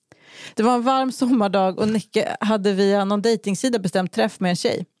Nicke. Det var en varm sommardag och Nicke hade via någon dejtingsida bestämt träff med en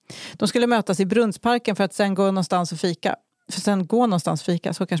tjej. De skulle mötas i Brunnsparken för att sen gå någonstans och fika.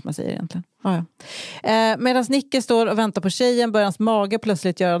 Så kanske man säger egentligen. Medan Nicke står och väntar på tjejen börjar hans mage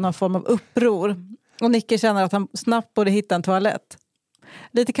plötsligt göra någon form av uppror. Och Nicke känner att han snabbt borde hitta en toalett.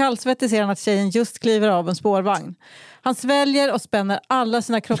 Lite kallsvettig ser han att tjejen just kliver av en spårvagn. Han sväljer och spänner alla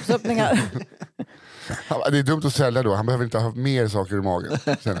sina kroppsöppningar. Det är dumt att sälja då. Han behöver inte ha mer saker i magen.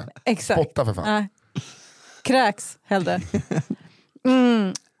 Exakt. Spotta för fan. Kräks hellre.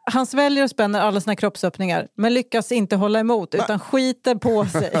 Han sväljer och spänner alla sina kroppsöppningar men lyckas inte hålla emot utan skiter på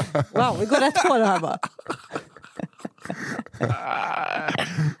sig. Wow, vi går rätt på det här bara.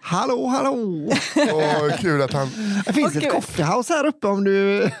 Hallå. Kul att han... Det finns ett coffeehouse här uppe om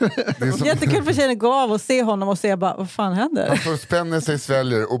du... Jättekul för tjejen att gå av och se honom och se bara, vad fan händer? Han får spänna sig,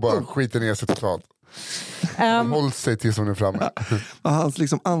 sväljer och bara skiter ner sig totalt. Håll sig tills hon är framme. Hans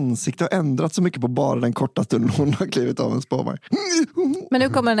liksom ansikte har ändrat så mycket på bara den korta stunden hon har klivit av en spårvagn. Men nu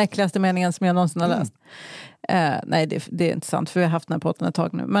kommer den äckligaste meningen som jag någonsin har läst. Nej, det är inte sant för vi har haft den här podden ett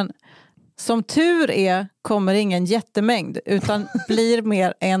tag nu. Men som tur är kommer ingen jättemängd utan blir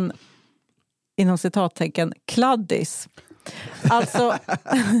mer en inom citattecken kladdis.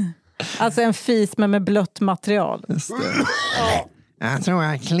 Alltså en fis med blött material. Just det. Jag tror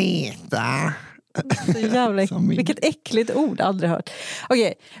jag kletar. Så jävla vilket äckligt ord, aldrig hört.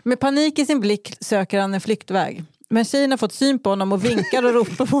 Okej, med panik i sin blick söker han en flyktväg. Men tjejen har fått syn på honom och vinkar och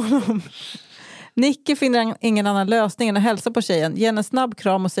ropar på honom. Nicke finner ingen annan lösning än att hälsa på tjejen, ger en snabb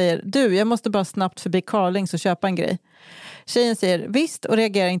kram och säger du, jag måste bara snabbt förbi Carlings och köpa en grej. Tjejen säger visst och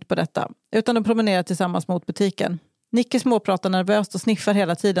reagerar inte på detta, utan de promenerar tillsammans mot butiken. Nicke småpratar nervöst och sniffar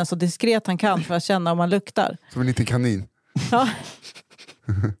hela tiden så diskret han kan för att känna om han luktar. Som en liten kanin. Ja.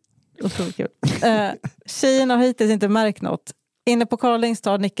 Otroligt kul. Tjejen har hittills inte märkt något. Inne på Carlings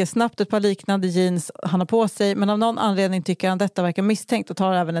tar Nicke snabbt ett par liknande jeans han har på sig, men av någon anledning tycker han detta verkar misstänkt och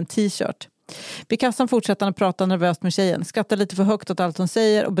tar även en t-shirt. Vid kassan fortsätter han att prata nervöst med tjejen, skrattar lite för högt åt allt hon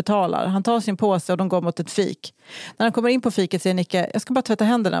säger och betalar. Han tar sin påse och de går mot ett fik. När han kommer in på fiket säger Nicke, jag ska bara tvätta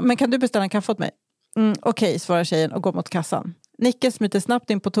händerna, men kan du beställa en kaffe åt mig? Okej, svarar tjejen och går mot kassan. Nicke smiter snabbt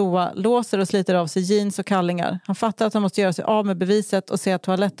in på toa, låser och sliter av sig jeans och kallingar. Han fattar att han måste göra sig av med beviset och ser att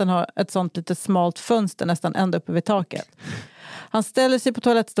toaletten har ett sånt litet smalt fönster nästan ända uppe vid taket. Han ställer sig på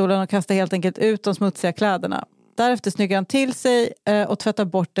toalettstolen och kastar helt enkelt ut de smutsiga kläderna. Därefter snyggar han till sig och tvättar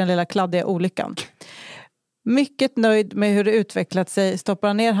bort den lilla kladdiga olyckan. Mycket nöjd med hur det utvecklat sig stoppar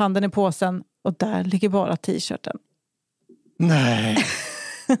han ner handen i påsen och där ligger bara t-shirten. Nej.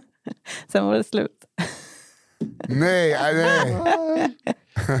 Sen var det slut. Nej.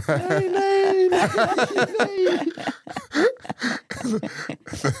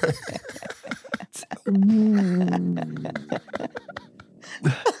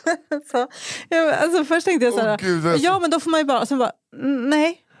 Alltså först tänkte jag såhär, ja men då får man ju bara,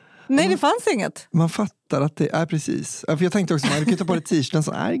 nej, det fanns inget. Man fattar att det är precis. För jag tänkte också, man kan ta på det t-shirten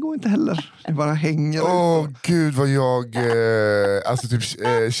så nej, det går inte heller. Det bara hänger. Gud vad jag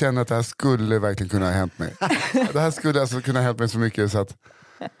känner att det här skulle verkligen kunna ha hänt mig. Det här skulle alltså kunna ha hänt mig så mycket så att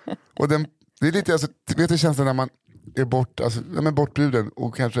det är lite, alltså, vet du känslan när man är bortbruden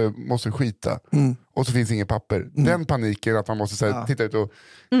och kanske måste skita och så finns inget papper. Den paniken att man måste titta ut och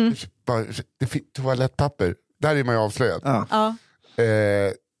bara, toalettpapper, där är man ju avslöjad.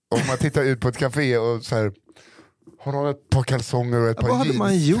 Om man tittar ut på ett café och så här, har någon ett par kalsonger och ett par jeans. Vad hade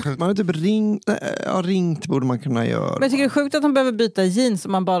man gjort? Man hade typ ringt borde man kunna göra. Men jag tycker det är sjukt att han behöver byta jeans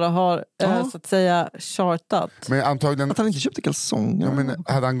om man bara har så att säga chartat. Men antagligen att han inte köpte kalsonger. Ja, men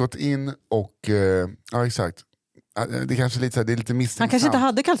hade han gått in och ja exakt. Det kanske är lite så här, det är lite misstänksamt. Han kanske inte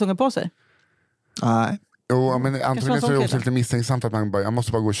hade kalsonger på sig. Nej. Jo, men antagligen så är det också lite misstänksamt att jag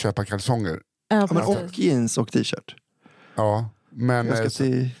måste bara gå och köpa kalsonger. Ja, men och jeans och t-shirt. Ja, men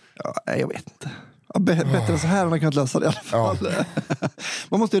jag vet inte. Ja, bättre än så här har man kunnat lösa det i alla fall. Ja.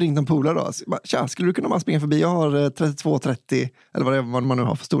 Man måste ju ringa en polare då. Tja, skulle du kunna bara springa förbi? Jag har 32-30 eller vad man nu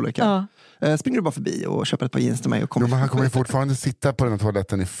har för storlekar. Ja. Springer du bara förbi och köper ett par jeans till mig och kommer. Men han kommer ju fortfarande sitta på den här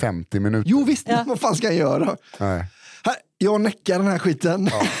toaletten i 50 minuter. Jo visst, vad fan ska jag göra? Nej. Här, jag näckar den här skiten.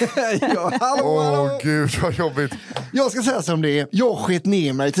 Ja. Hallå. Gud vad jobbigt. Jag ska säga som det är. Jag sket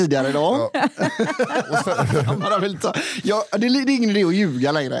ner mig tidigare idag. Det är ingen idé att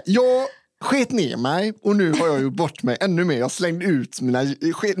ljuga längre. Jag sket ner mig och nu har jag gjort bort mig ännu mer. Jag slängde ut mina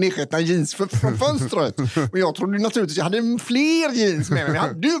nedsketna jeans från fönstret. Men jag trodde naturligtvis jag hade fler jeans med mig. Jag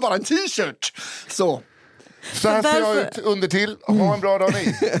hade ju bara en t-shirt. Så här ser jag ut under till. Ha en bra dag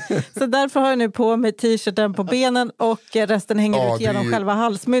ni. Så därför har jag nu på mig t-shirten på benen och resten hänger ut genom själva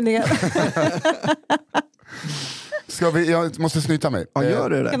halsmynningen. Jag måste snyta mig. Ja, gör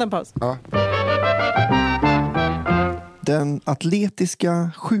det. Kan en paus? Ja. Den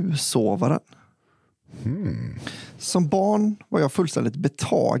atletiska sjusovaren. Som barn var jag fullständigt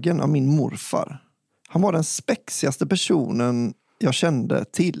betagen av min morfar. Han var den spexigaste personen jag kände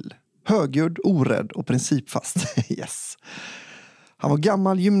till. Högljudd, orädd och principfast. Yes. Han var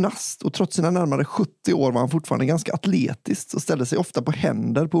gammal gymnast och trots sina närmare 70 år var han fortfarande ganska atletisk och ställde sig ofta på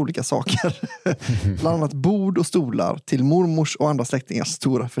händer på olika saker. Bland annat bord och stolar till mormors och andra släktingars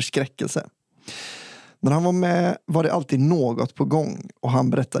stora förskräckelse. När han var med var det alltid något på gång och han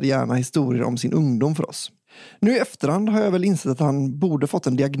berättade gärna historier om sin ungdom för oss. Nu i efterhand har jag väl insett att han borde fått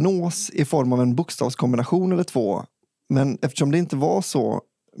en diagnos i form av en bokstavskombination eller två. Men eftersom det inte var så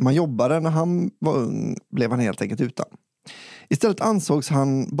man jobbade när han var ung blev han helt enkelt utan. Istället ansågs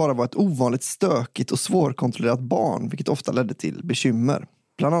han bara vara ett ovanligt stökigt och svårkontrollerat barn, vilket ofta ledde till bekymmer,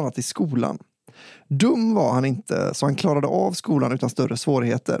 bland annat i skolan. Dum var han inte, så han klarade av skolan utan större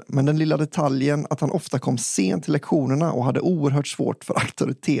svårigheter. Men den lilla detaljen att han ofta kom sent till lektionerna och hade oerhört svårt för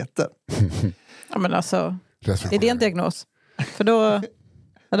auktoriteter. Ja, men alltså, är det en diagnos? För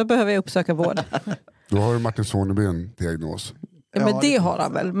då behöver jag uppsöka vård. Då har Martin Soneby en diagnos. Ja, men det har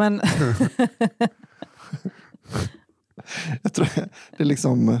han väl, men... Jag tror det är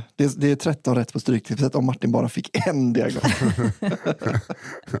liksom det är 13 rätt på stryktipset om Martin bara fick en diagnos.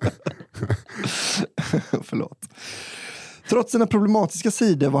 Förlåt. Trots sina problematiska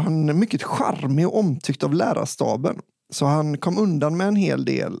sidor var han mycket charmig och omtyckt av lärarstaben. Så han kom undan med en hel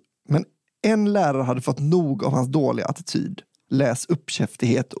del. Men en lärare hade fått nog av hans dåliga attityd. Läs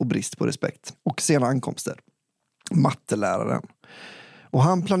uppkäftighet och brist på respekt. Och sena ankomster. Matteläraren. Och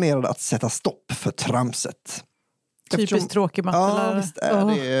han planerade att sätta stopp för tramset. Typiskt tråkig mattelärare. Ja, visst är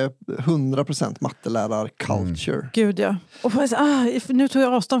det 100% mattelärar-culture. Gud, ja. Och nu tog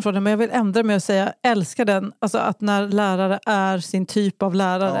jag avstånd från det, men jag vill ändra mig och säga älskar den. Alltså att när lärare är sin typ av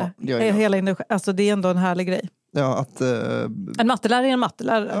lärare. Ja, alltså det är ändå en härlig grej. Ja, att... en mattelärare är en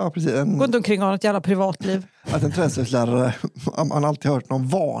mattelärare. Ja, precis. Gå inte omkring och ha ett jävla privatliv. Att en träslöjdslärare, man har alltid hört någon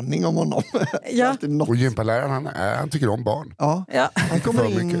varning om honom. Ja. Och gympaläraren, han tycker om barn. Ja.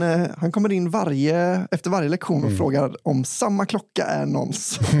 Han kommer in efter varje lektion och frågar om samma klocka är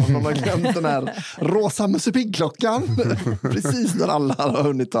någons. Om någon har glömt den här rosa Musse Pigg-klockan. Precis när alla har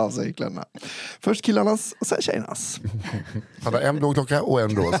hunnit ta av sig kläderna. Först killarnas och sen tjejernas. Han har en blå klocka och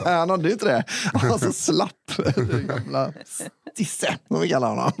en rosa. Han hade inte det. Han var så slapp. Gamla Stisse, som vi kallar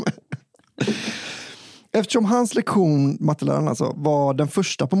honom. Eftersom hans lektion, matteläraren alltså, var den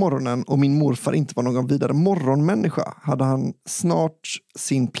första på morgonen och min morfar inte var någon vidare morgonmänniska hade han snart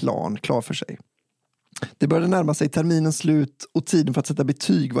sin plan klar för sig. Det började närma sig terminens slut och tiden för att sätta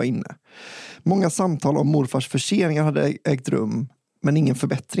betyg var inne. Många samtal om morfars förseningar hade ägt rum, men ingen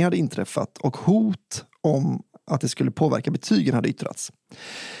förbättring hade inträffat och hot om att det skulle påverka betygen hade yttrats.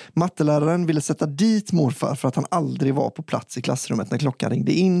 Matteläraren ville sätta dit morfar för att han aldrig var på plats i klassrummet när klockan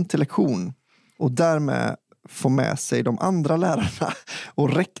ringde in till lektion och därmed få med sig de andra lärarna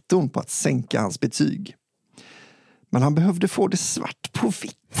och rektorn på att sänka hans betyg. Men han behövde få det svart på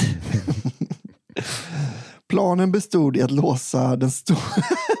vitt. Planen bestod i att låsa den stora...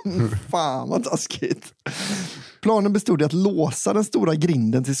 Fan vad taskigt. Planen bestod i att låsa den stora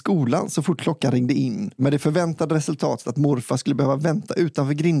grinden till skolan så fort klockan ringde in. Med det förväntade resultatet att morfar skulle behöva vänta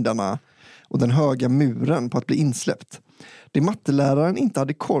utanför grindarna och den höga muren på att bli insläppt. Det matteläraren inte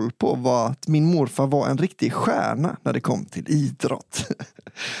hade koll på var att min morfar var en riktig stjärna när det kom till idrott.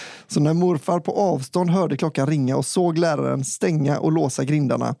 Så när morfar på avstånd hörde klockan ringa och såg läraren stänga och låsa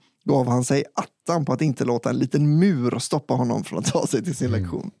grindarna gav han sig attan på att inte låta en liten mur stoppa honom från att ta sig till sin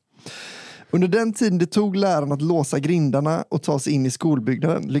lektion. Under den tiden det tog läraren att låsa grindarna och ta sig in i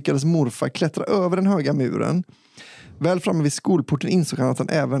skolbyggnaden lyckades morfar klättra över den höga muren Väl framme vid skolporten insåg han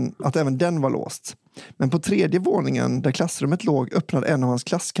att även den var låst. Men på 3:e våningen där klassrummet låg öppnade en av hans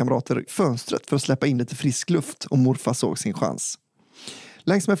klasskamrater fönstret för att släppa in lite frisk luft och morfar såg sin chans.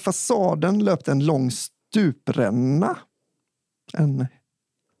 Längs med fasaden löpte en lång stupränna.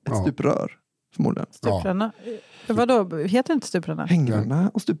 Ett stuprör förmodligen. Stupränna? Vadå? Heter det inte stupränna?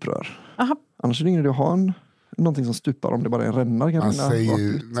 Hängränna och stuprör. Aha. Annars är det ingen idé att ha någonting som stupar om det bara är en ränna. Man säger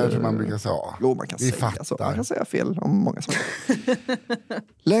ju, när man brukar säga. Jo, man kan Vi säga fattar. så. Man kan säga fel om många saker.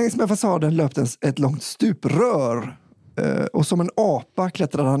 Längs med fasaden löpte ett långt stuprör. Och som en apa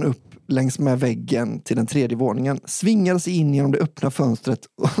klättrade han upp längs med väggen till den 3:e våningen. Svingade sig in genom det öppna fönstret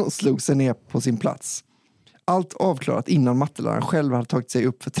och slog sig ner på sin plats. Allt avklarat innan matteläraren själv hade tagit sig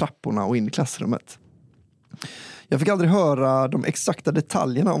upp för trapporna och in i klassrummet. Jag fick aldrig höra de exakta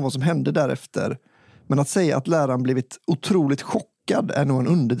detaljerna om vad som hände därefter. Men att säga att läraren blivit otroligt chockad är nog en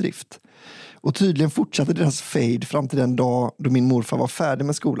underdrift. Och tydligen fortsatte deras fade fram till den dag då min morfar var färdig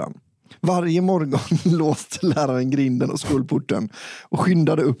med skolan. Varje morgon låste läraren grinden och skolporten och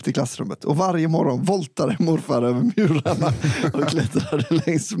skyndade upp till klassrummet. Och varje morgon voltade morfar över murarna och klättrade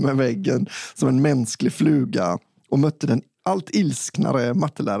längs med väggen som en mänsklig fluga och mötte den allt ilsknare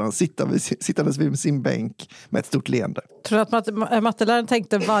matteläraren sittandes vid sin bänk med ett stort leende. Tror du att matteläraren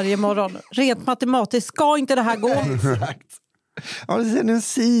tänkte varje morgon, rent matematiskt ska inte det här gå? Exakt. Ja, det är en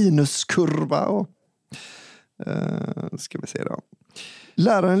sinuskurva och ska vi se då.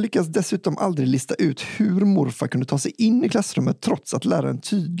 Läraren lyckas dessutom aldrig lista ut hur morfar kunde ta sig in i klassrummet trots att läraren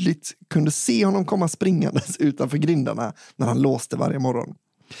tydligt kunde se honom komma springandes utanför grindarna när han låste varje morgon.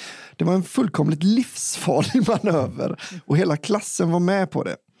 Det var en fullkomligt livsfarlig manöver och hela klassen var med på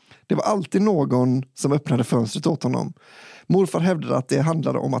det. Det var alltid någon som öppnade fönstret åt honom. Morfar hävdade att det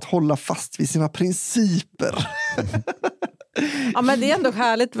handlade om att hålla fast vid sina principer. Ja, men det är ändå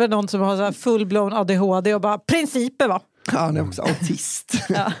härligt för någon som har så här full-blown ADHD och bara principer, va? Ja, han är också autist.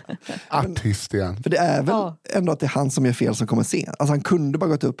 Ja. Artist igen. För det är väl ändå att det är han som gör fel som kommer sen. Alltså han kunde bara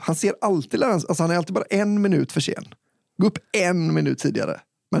gått upp. Han ser alltid läraren, alltså han är alltid bara 1 minut för sen. Gå upp 1 minut tidigare.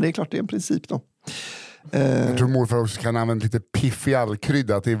 Men det är klart det är en princip då. Jag tror morfar också kan använda lite piffig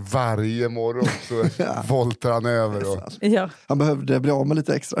allkrydda. Att det är varje morgon så voltar han över. Och... Ja. Han behövde bli av med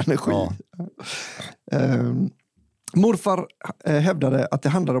lite extra energi. Ja. Morfar hävdade att det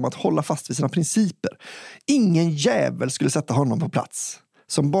handlade om att hålla fast vid sina principer. Ingen jävel skulle sätta honom på plats.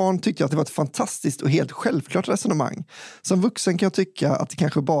 Som barn tyckte jag att det var ett fantastiskt och helt självklart resonemang. Som vuxen kan jag tycka att det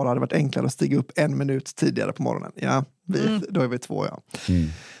kanske bara hade varit enklare att stiga upp 1 minut tidigare på morgonen. Ja, då är vi 2, ja.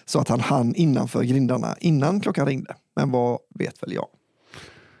 Så att han hann innanför grindarna innan klockan ringde. Men vad vet väl jag?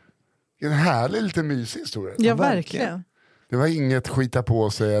 En härlig, lite mysig historia. Ja, verkligen. Det var inget skita på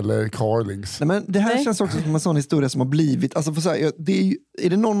sig eller carlings. Nej, men det här känns också som en sån historia som har blivit... Alltså för så här, är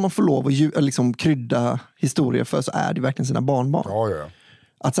det någon man får lov att liksom krydda historier för så är det verkligen sina barnbarn. Ja.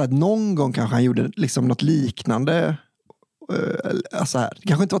 Att, så här, någon gång kanske han gjorde liksom något liknande. Alltså här, det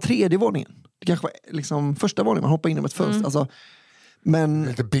kanske inte var 3:e våningen. Det kanske var liksom 1:a våningen. Man hoppar in i ett fönster. Alltså, men...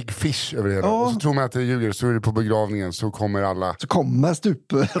 Lite big fish över det hela. Och så tror man att det ljuger. Så är det på begravningen så kommer alla... Så kommer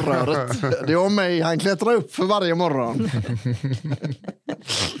stupröret. Det är om mig. Han klättrar upp för varje morgon.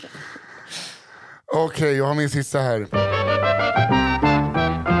 Okej, jag har min sista här.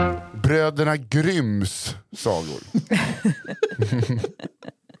 Bröderna Grimms sagor.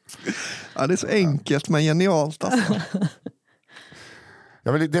 Ja, det är så enkelt men genialt alltså.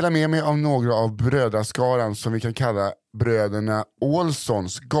 Jag vill dela med mig av några av brödraskaran som vi kan kalla bröderna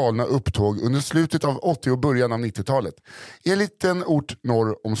Olssons galna upptåg under slutet av 80- och början av 90-talet. I en liten ort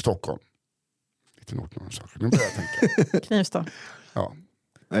norr om Stockholm. Liten ort norr om Stockholm, nu börjar jag tänka. Knivstad. Ja.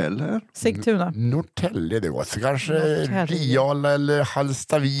 Eller? Sigtuna. Norrtälje det var. Så kanske Norrtälje. Riala eller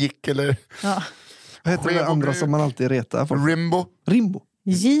Hallstavik eller Ja. Vad heter det andra som man alltid retar folk? Rimbo.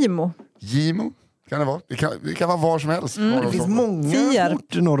 Gimo. Gimo kan det vara. Det kan vara var som helst. Det finns många Tierp.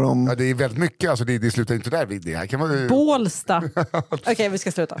 orter norr om... Ja, det är väldigt mycket. Alltså, det slutar inte där. Det här kan vara... Bålsta. Okej, vi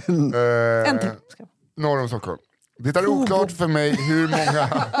ska sluta. En till. Norr om Stockholm. Det är oklart för mig hur många...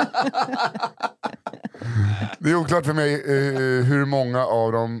 Det är oklart för mig hur många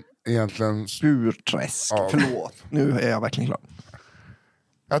av dem egentligen... Burträsk. Ja. Förlåt. Nu är jag verkligen klar.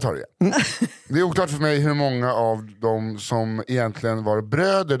 Jag tar det. Det är oklart för mig hur många av dem som egentligen var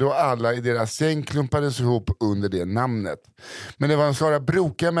bröder då alla i deras gäng klumpades ihop under det namnet. Men det var en skara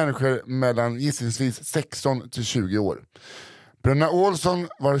brokiga människor mellan gissningsvis 16 till 20 år. Bröderna Olsson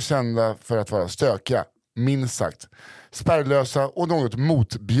var kända för att vara stökiga, minst sagt, spärrlösa och något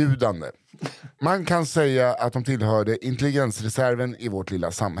motbjudande. Man kan säga att de tillhörde intelligensreserven i vårt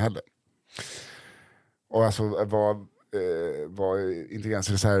lilla samhälle. Och alltså var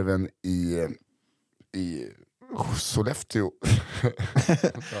intelligensreserven i Sollefteå.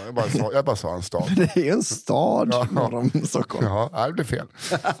 Jag bara sa en stad. Det är en stad norr om Stockholm. Ja, det blev fel.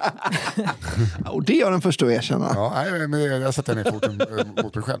 Och det är jag den första att erkänna. Ja, nej, men jag sätter ner foten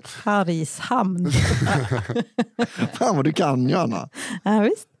mot mig själv. Hargshamn. Fan vad du kan, Johanna. Ja,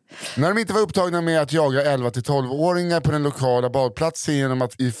 visst. När de inte var upptagna med att jaga 11-12-åringar på den lokala badplatsen genom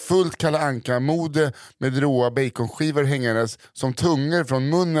att i fullt Kalle Anka-mode med råa baconskivor hängandes som tungor från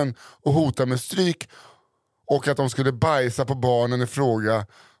munnen och hota med stryk, och att de skulle bajsa på barnen i fråga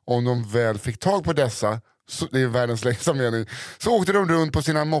om de väl fick tag på dessa, så det är världens längsta mening, så åkte de runt på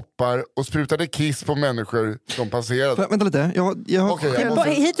sina moppar och sprutade kiss på människor som passerade. Vänta lite, jag har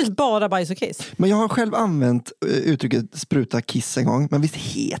själv... Hittills bara bajs och kiss. Men jag har själv använt uttrycket spruta kiss en gång, men visst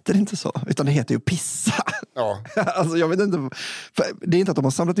heter det inte så, utan det heter ju pissa. Ja. Alltså jag vet inte, det är inte att de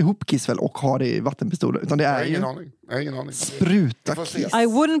har samlat ihop kissväl och har det i vattenpistoler, utan det är Jag har ingen aning. spruta Vi får se. kiss. I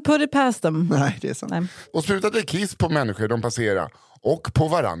wouldn't put it past them. Nej, det är sant. Nej. Och sprutade kiss på människor de passerade och på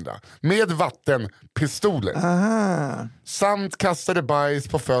varandra med vattenpistoler. Aha. Samt kastade bajs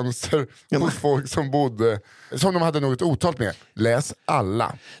på fönster hos folk som bodde, som de hade något otalt med. Läs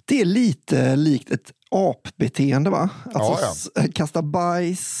alla. Det är lite likt ett apbeteende, va? Alltså kasta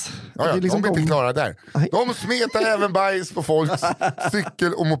bajs. Ja, Det är liksom de är inte klara där. Nej. De smetar även bajs på folks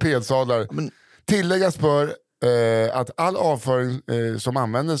cykel- och mopedsadlar. Tilläggas bör att all avföring som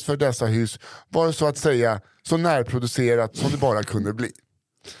användes för dessa hus var så att säga så närproducerat som det bara kunde bli.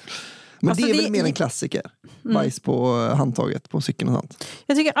 Men Alltså, det är det- väl mer en klassiker. Bajs på handtaget på cykeln och sånt.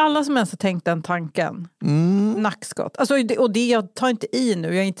 Jag tycker alla som ens har tänkt den tanken, nackskott. Alltså, och det jag tar inte i nu,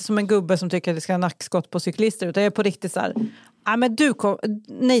 jag är inte som en gubbe som tycker att det ska ha nackskott på cyklister, utan jag är på riktigt så här, men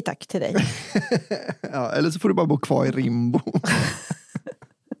nej tack till dig. Ja, eller så får du bara bo kvar i Rimbo.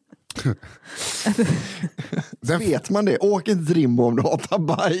 Vet man det? Åk inte till Rimbo om du hatar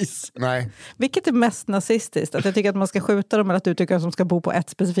bajs. Nej. Vilket är mest nazistiskt? Att jag tycker att man ska skjuta dem eller att du tycker att de ska bo på ett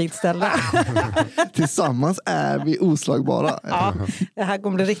specifikt ställe? Tillsammans är vi oslagbara. Ja, det här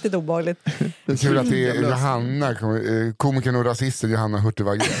kommer bli riktigt obehagligt. Det är kul att det är Johanna, komikern och rasisten Johanna Hurtig.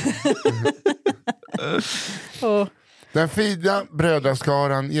 Och, Den fina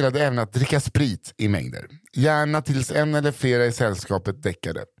brödraskaran gillade även att dricka sprit i mängder. Gärna tills en eller flera i sällskapet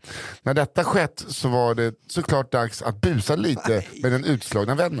däckade. När detta skett så var det såklart dags att busa lite med den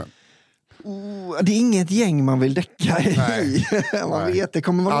utslagna vännen. Det är inget gäng man vill däcka i. Nej. Man Nej. vet, det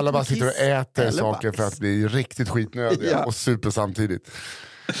kommer vara Alla något bara med sitter och kiss äter eller saker bajs. för att bli riktigt skitnödiga Ja. och super samtidigt.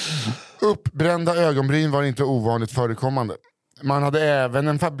 Uppbrända ögonbryn var inte ovanligt förekommande. Man hade även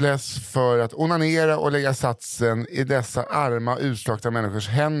en fäbless för att onanera och lägga satsen i dessa arma utslagna människors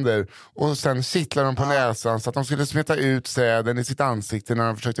händer och sen kittla dem på näsan så att de skulle smeta ut säden i sitt ansikte när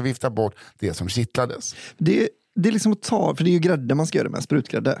de försökte vifta bort det som kittlades. Det är liksom att ta, för det är ju grädde man ska göra med,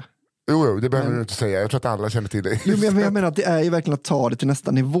 sprutgrädde. Jo, det behöver du inte säga. Jag tror att alla känner till det. Jo, men jag menar att det är ju verkligen att ta det till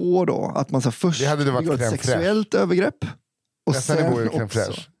nästa nivå då. Att man så först Det hade det varit begår ett crème sexuellt övergrepp. Och Nästa sen nivå är crème också.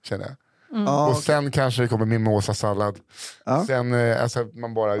 fraîche, känner jag. Ja, Och sen kanske det kommer mimosasallad. Ja. Sen alltså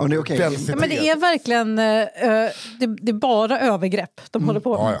man bara... Ja, det är okej. ja, men det är verkligen det är bara övergrepp de håller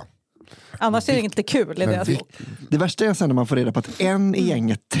på med. Ja. Annars är det inte kul i deras bok. det värsta är sen när man får reda på att en i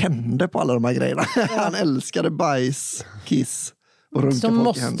gänget tände på alla de här grejerna. Han älskade bajs, kiss och runka Så folk i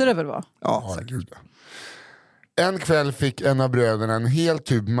måste händerna. det väl vara. Ja, Ja, gud, ja. En kväll fick en av bröderna en hel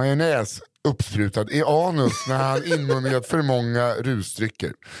tub majonnäs uppsprutad i anus när han inmundigat för många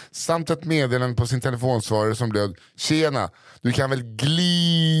rusdrycker. Samt ett meddelande på sin telefonsvarare som löd: "Tjena, du kan väl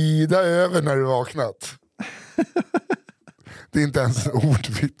glida över när du vaknat." Det är inte ens en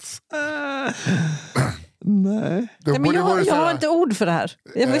ordvits. nej. Det Nej, men borde vara jag så här- har inte ord för det här.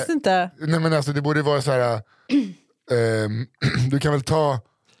 Jag visste inte. Nej, men alltså det borde vara så här. Du kan väl ta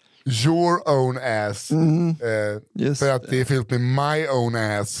your own ass Just för att det är fyllt med my own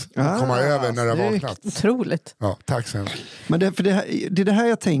ass och komma över när du har snyggt. vaknat. Otroligt. Ja, tack sen. Men det är det här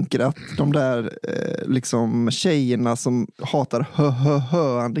jag tänker att de där liksom tjejerna som hatar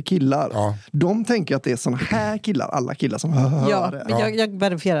höande killar, Ja. de tänker att det är såna här killar, alla killar som Ja, det. men jag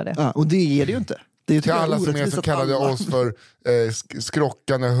verifierar det. Ja, och det är det ju inte. Det är Till alla som är orättvist som att kallade alla oss för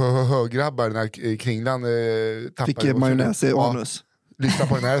skrockande hö-grabbar när Kringland tappade fick oss. majonnäs i Ja, anus. lyssna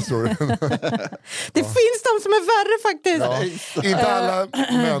på den här storyn. Det finns de som är värre faktiskt. Ja. Inte alla,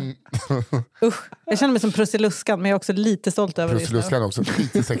 men Usch, jag känner mig som Prussiluskan, men jag är också lite stolt över det. Prussiluskan också.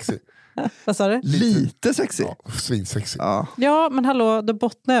 Lite sexy. Vad sa du? Lite sexy. Ja, svinsexy. Ja. Ja, men hallå, då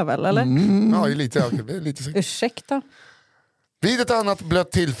bottnar jag väl, eller? Ja, lite sexy. Ursäkta? Vid ett annat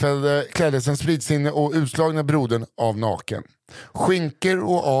blött tillfälle kläddes en spritsinne och utslagna brodern av naken. Skinker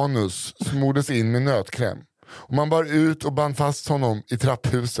och anus smordes in med nötkräm. Och man bar ut och band fast honom i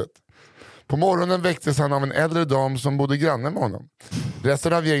trapphuset. På morgonen väcktes han av en äldre dam som bodde granne med honom.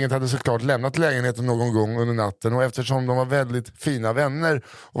 Resten av gänget hade såklart lämnat lägenheten någon gång under natten, och eftersom de var väldigt fina vänner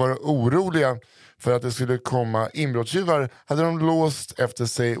och var oroliga för att det skulle komma inbrottstjuvar hade de låst efter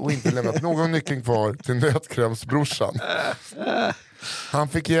sig och inte lämnat någon nyckel kvar till nötkrämsbrorsan. Han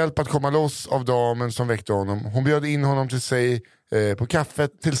fick hjälp att komma loss av damen som väckte honom. Hon bjöd in honom till sig på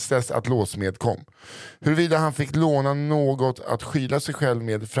kaffet tills dess att låsmed kom. Huruvida han fick låna något att skyla sig själv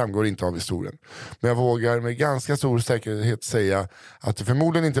med framgår inte av historien. Men jag vågar med ganska stor säkerhet säga att det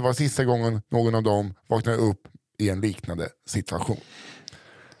förmodligen inte var sista gången någon av dem vaknade upp i en liknande situation.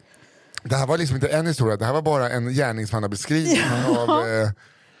 Det här var liksom inte en historia, det här var bara en gärningsmannabeskrivning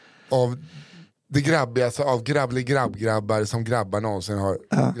av det grabbigaste av grabbar som grabbar någonsin har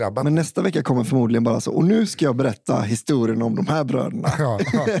grabbat. Men nästa vecka kommer förmodligen bara så, och nu ska jag berätta historien om de här bröderna.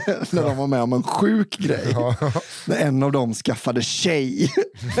 När de var med om en sjuk grej. När en av dem skaffade tjej.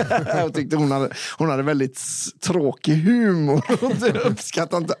 Jag tyckte hon hade väldigt tråkig humor. Jag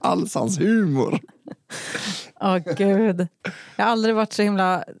uppskattar inte alls hans humor. Gud. Jag har aldrig varit så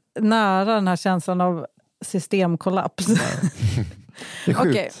himla nära den här känslan av systemkollaps. Det är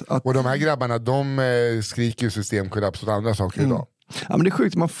sjukt. Okay. Och de här grabbarna, de skriker ju systemkollaps och andra saker idag. Ja, men det är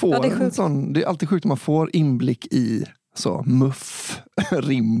sjukt man får det är alltid sjukt man får inblick i så muff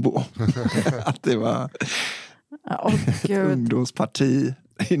Rimbo. Att det var ungdomsparti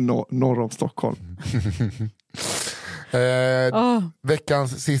i norr om Stockholm.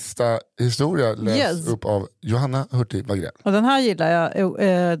 Veckans sista historia läs upp av Johanna Hurtig Wagrell. Och den här gillar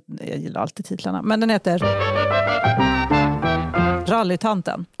jag gillar alltid titlarna, men den heter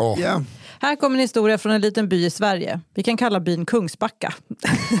Rallytanten. Yeah. Här kommer en historia från en liten by i Sverige. Vi kan kalla byn Kungsbacka.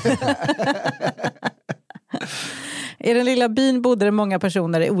 I den lilla byn bodde det många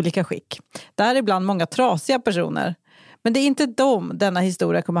personer i olika skick. Däribland många trasiga personer. Men det är inte dem denna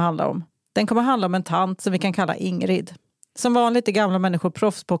historia kommer handla om. Den kommer handla om en tant som vi kan kalla Ingrid. Som vanligt är gamla människor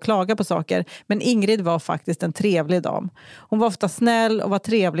proffs på att klaga på saker, men Ingrid var faktiskt en trevlig dam. Hon var ofta snäll och var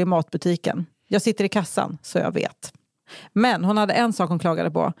trevlig i matbutiken. Jag sitter i kassan, så jag vet. Men hon hade en sak hon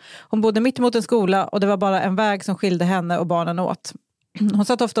klagade på. Hon bodde mitt emot en skola och det var bara en väg som skilde henne och barnen åt. Hon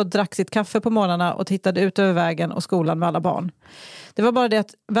satt ofta och drack sitt kaffe på morgnarna och tittade ut över vägen och skolan med alla barn. Det var bara det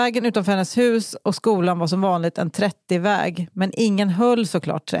att vägen utanför hennes hus och skolan var som vanligt en 30-väg. Men ingen höll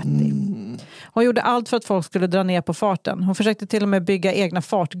såklart 30. Hon gjorde allt för att folk skulle dra ner på farten. Hon försökte till och med bygga egna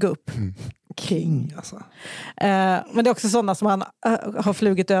fartgupp. King alltså. Men det är också sådana som han har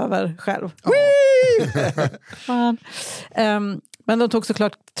flugit över själv. Men de tog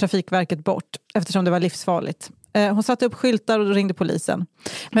såklart Trafikverket bort eftersom det var livsfarligt. Hon satte upp skyltar och ringde polisen.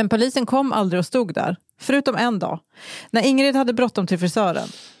 Men polisen kom aldrig och stod där. Förutom en dag. När Ingrid hade bråttom till frisören.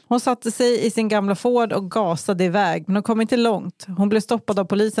 Hon satte sig i sin gamla Ford och gasade iväg. Men hon kom inte långt. Hon blev stoppad av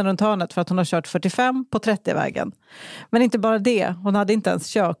polisen runt hörnet för att hon har kört 45 på 30-vägen. Men inte bara det. Hon hade inte ens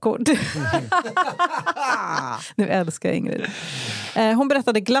körkort. Nu älskar jag Ingrid. Hon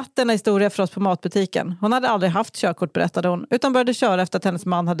berättade glatt denna historia för oss på matbutiken. Hon hade aldrig haft körkort, berättade hon. Utan började köra efter att hennes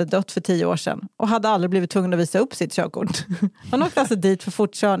man hade dött för 10 år sedan. Och hade aldrig blivit tvungen att visa upp sitt körkort. Hon åkte alltså dit för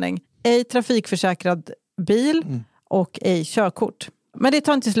fortkörning. Ej trafikförsäkrad bil och ej körkort. Men det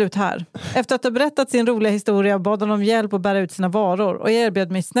tar inte slut här. Efter att ha berättat sin roliga historia bad hon om hjälp att bära ut sina varor. Och jag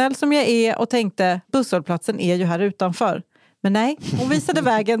erbjöd mig snäll som jag är och tänkte, busshållplatsen är ju här utanför. Men nej, hon visade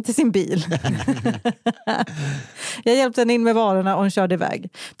vägen till sin bil. Jag hjälpte henne in med varorna och hon körde iväg.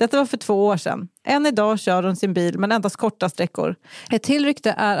 Detta var för 2 år sedan. Än idag kör hon sin bil men endast korta sträckor. Ett till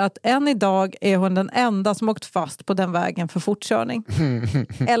rykte är att än idag är hon den enda som åkt fast på den vägen för fortkörning.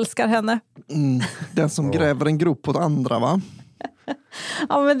 Älskar henne. Den som gräver en grop åt andra, va?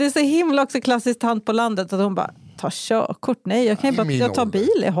 Ja, men det är så himla också klassiskt tant på landet att hon bara, ta körkort, nej jag kan ju bara jag tar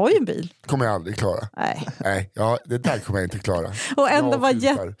bil, jag har ju en bil. Kommer jag aldrig klara. Nej, ja, det där kommer jag inte klara. Och ändå var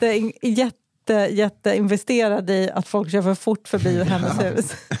jätte investerad i att folk kör för fort förbi hennes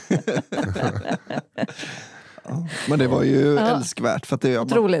hus. Men det var ju älskvärt för att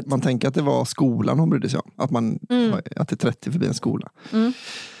det, man tänker att det var skolan hon brydde sig om. Att det är 30 förbi en skola.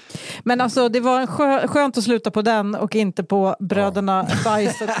 Men alltså det var skönt att sluta på den och inte på bröderna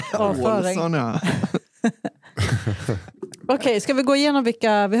bajs och avföring. Okej, ska vi gå igenom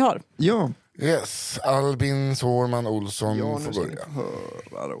vilka vi har? Ja. Yes, Albin Sårman Olsson får börja.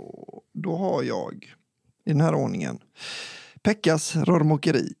 Då har jag i den här ordningen Pekkas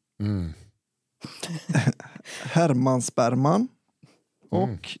rörmokeri. Herman Sperman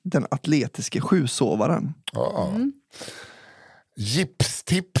och den atletiske sjusovaren.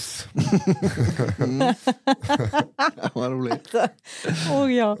 Gipstips. Vad roligt.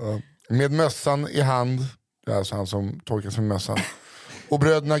 Ja. Med mössan i hand. Det är alltså han som tolkas med mössan. Och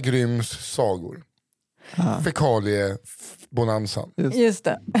Bröderna Grimms sagor. Fekalie-bonanzan. Just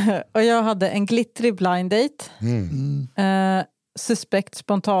det. Och jag hade en glittrig blind date. Suspekt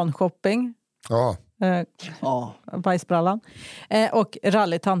spontan shopping. Ja. Bajsbrallan. Och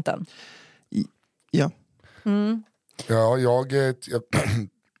rallytanten. Ja. Ja, jag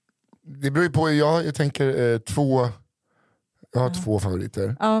det beror ju på, jag tänker jag har två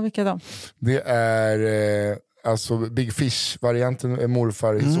favoriter. Ja, vilka då? Det är alltså Big Fish-varianten,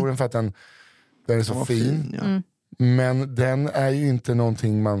 morfar-historien, för att den är så fin. Ja. Men den är ju inte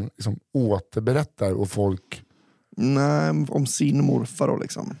någonting man liksom återberättar och folk... Nej, om sin morfar då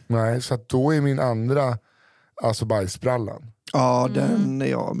liksom. Nej, så att då är min andra alltså Bajsbrallan. Ja, den är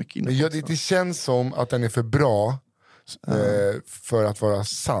jag mycket inne på. Men det känns som att den är för bra för att vara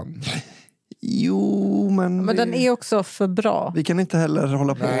sann. Jo, men den är också för bra. Vi kan inte heller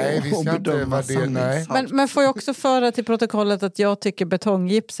hålla på och bedöma sanningshalt. Men får jag också föra till protokollet att jag tycker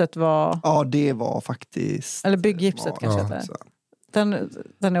betonggipset var... Ja, det var faktiskt... Eller bygggipset kanske heter.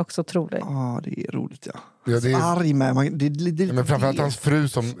 Den är också otrolig. Ja, det är roligt, ja. Det är arg med. men framförallt hans fru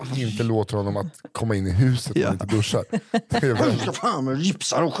som inte låter honom att komma in i huset när han inte duschar. Jag ska fan med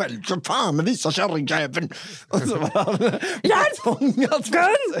gipsa dem själv. Så fan med visa kärringjäveln. Och så var jag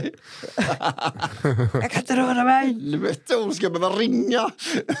kan inte röra mig. Helvete, hon ska behöva ringa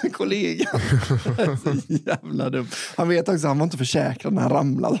kollegan. Jävla dum. Han vet också, han var inte försäkrad när han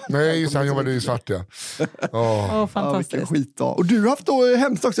ramlade. Nej, just han jobbade i svart, ja. Fantastiskt. Vilken skit då. Och du har haft då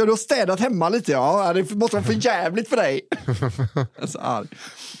hemskt också, du har städat hemma lite, ja. Det måste vara för jävligt för dig. Alltså, arg.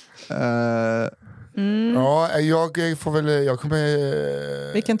 Ja, jag får väl... Jag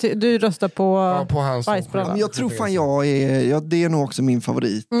kommer... du röstar på hans Bajsbrallan. Jag tror fan det är nog också min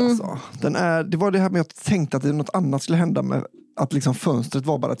favorit. Alltså. Det var det här med att jag tänkte att det något annat skulle hända med att liksom fönstret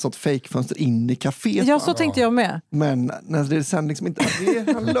var bara ett sånt fake-fönster in i kaféet. Ja, så tänkte jag med. Men när det sen liksom inte...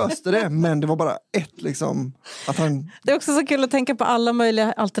 han löste det, men det var bara ett liksom... Att han... Det är också så kul att tänka på alla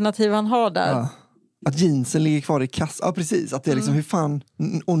möjliga alternativ han har där. Ja. Att jeansen ligger kvar i kassan. Ja, precis. Att det är liksom, hur fan...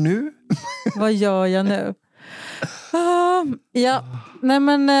 Och nu? Vad gör jag nu? Ja, nej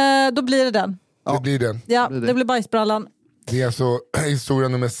men då blir det den. Det blir den. Ja, det blir Bajsbrallan. Det är alltså historia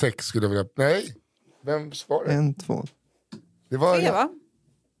nummer 6 skulle jag vilja... Nej, vem svarar? 1, 2. Det var... 3, va?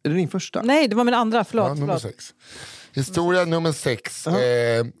 Är det din första? Nej, det var min andra. Förlåt. Nummer 6. Historia nummer 6.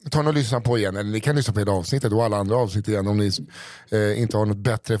 Ta och lyssna på igen. Eller ni kan lyssna på hela avsnittet och alla andra avsnitt igen om ni inte har något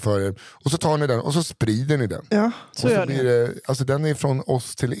bättre för er. Och så tar ni den och så sprider ni den. Ja, så och gör blir det. Alltså den är från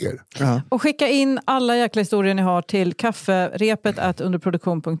oss till er. Ja. Och skicka in alla jäkla historier ni har till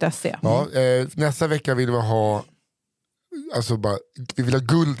kafferepet@underproduktion.se. Ja, nästa vecka vill vi ha alltså bara, vi vill ha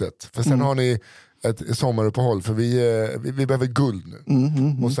guldet. För sen har ni ett sommaruppehåll, för vi behöver guld nu.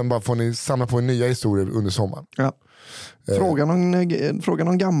 Och sen bara får ni samla på nya historier under sommaren. Ja. Fråga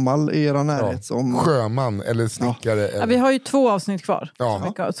någon gammal i era närhet som... Sjöman eller snickare. Ja, vi har ju 2 avsnitt kvar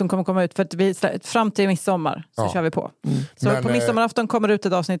Ja. som kommer komma ut för att fram till midsommar så kör vi på. Så Men, på midsommarafton kommer det ut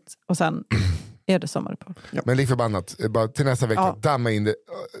ett avsnitt och sen är det sommaruppehåll. Men lik förbannat, bara till nästa vecka, damma in det,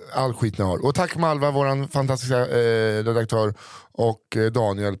 all skit ni har. Och tack Malva, våran fantastiska redaktör, och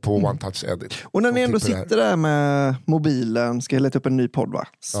Daniel på One Touch Edit. Och när ni ändå sitter där med mobilen, ska jag leta upp en ny podd, va?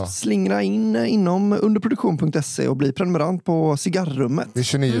 Slingra in inom underproduktion.se och bli prenumerant på Cigarrummet. Det är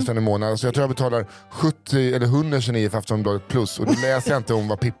 29 spänn i månaden, så jag tror jag betalar 70 eller 129 för Aftonbladet plus, och då läser jag inte om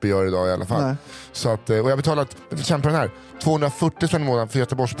vad Pippi gör idag i alla fall. Så att, och jag har betalat, kämpa den här, 240 spänn i månaden för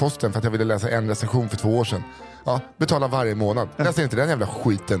Göteborgs-Posten för att jag ville läsa en recension för 2 år sedan. Ja, betala varje månad. Läser inte den jävla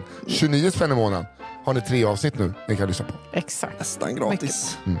skiten. 29 spänn i månaden. Har ni 3 avsnitt nu ni kan lyssna på. Exakt. Nästan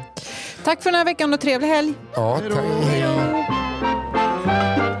gratis. Tack för den här veckan och trevlig helg. Ja, hej då.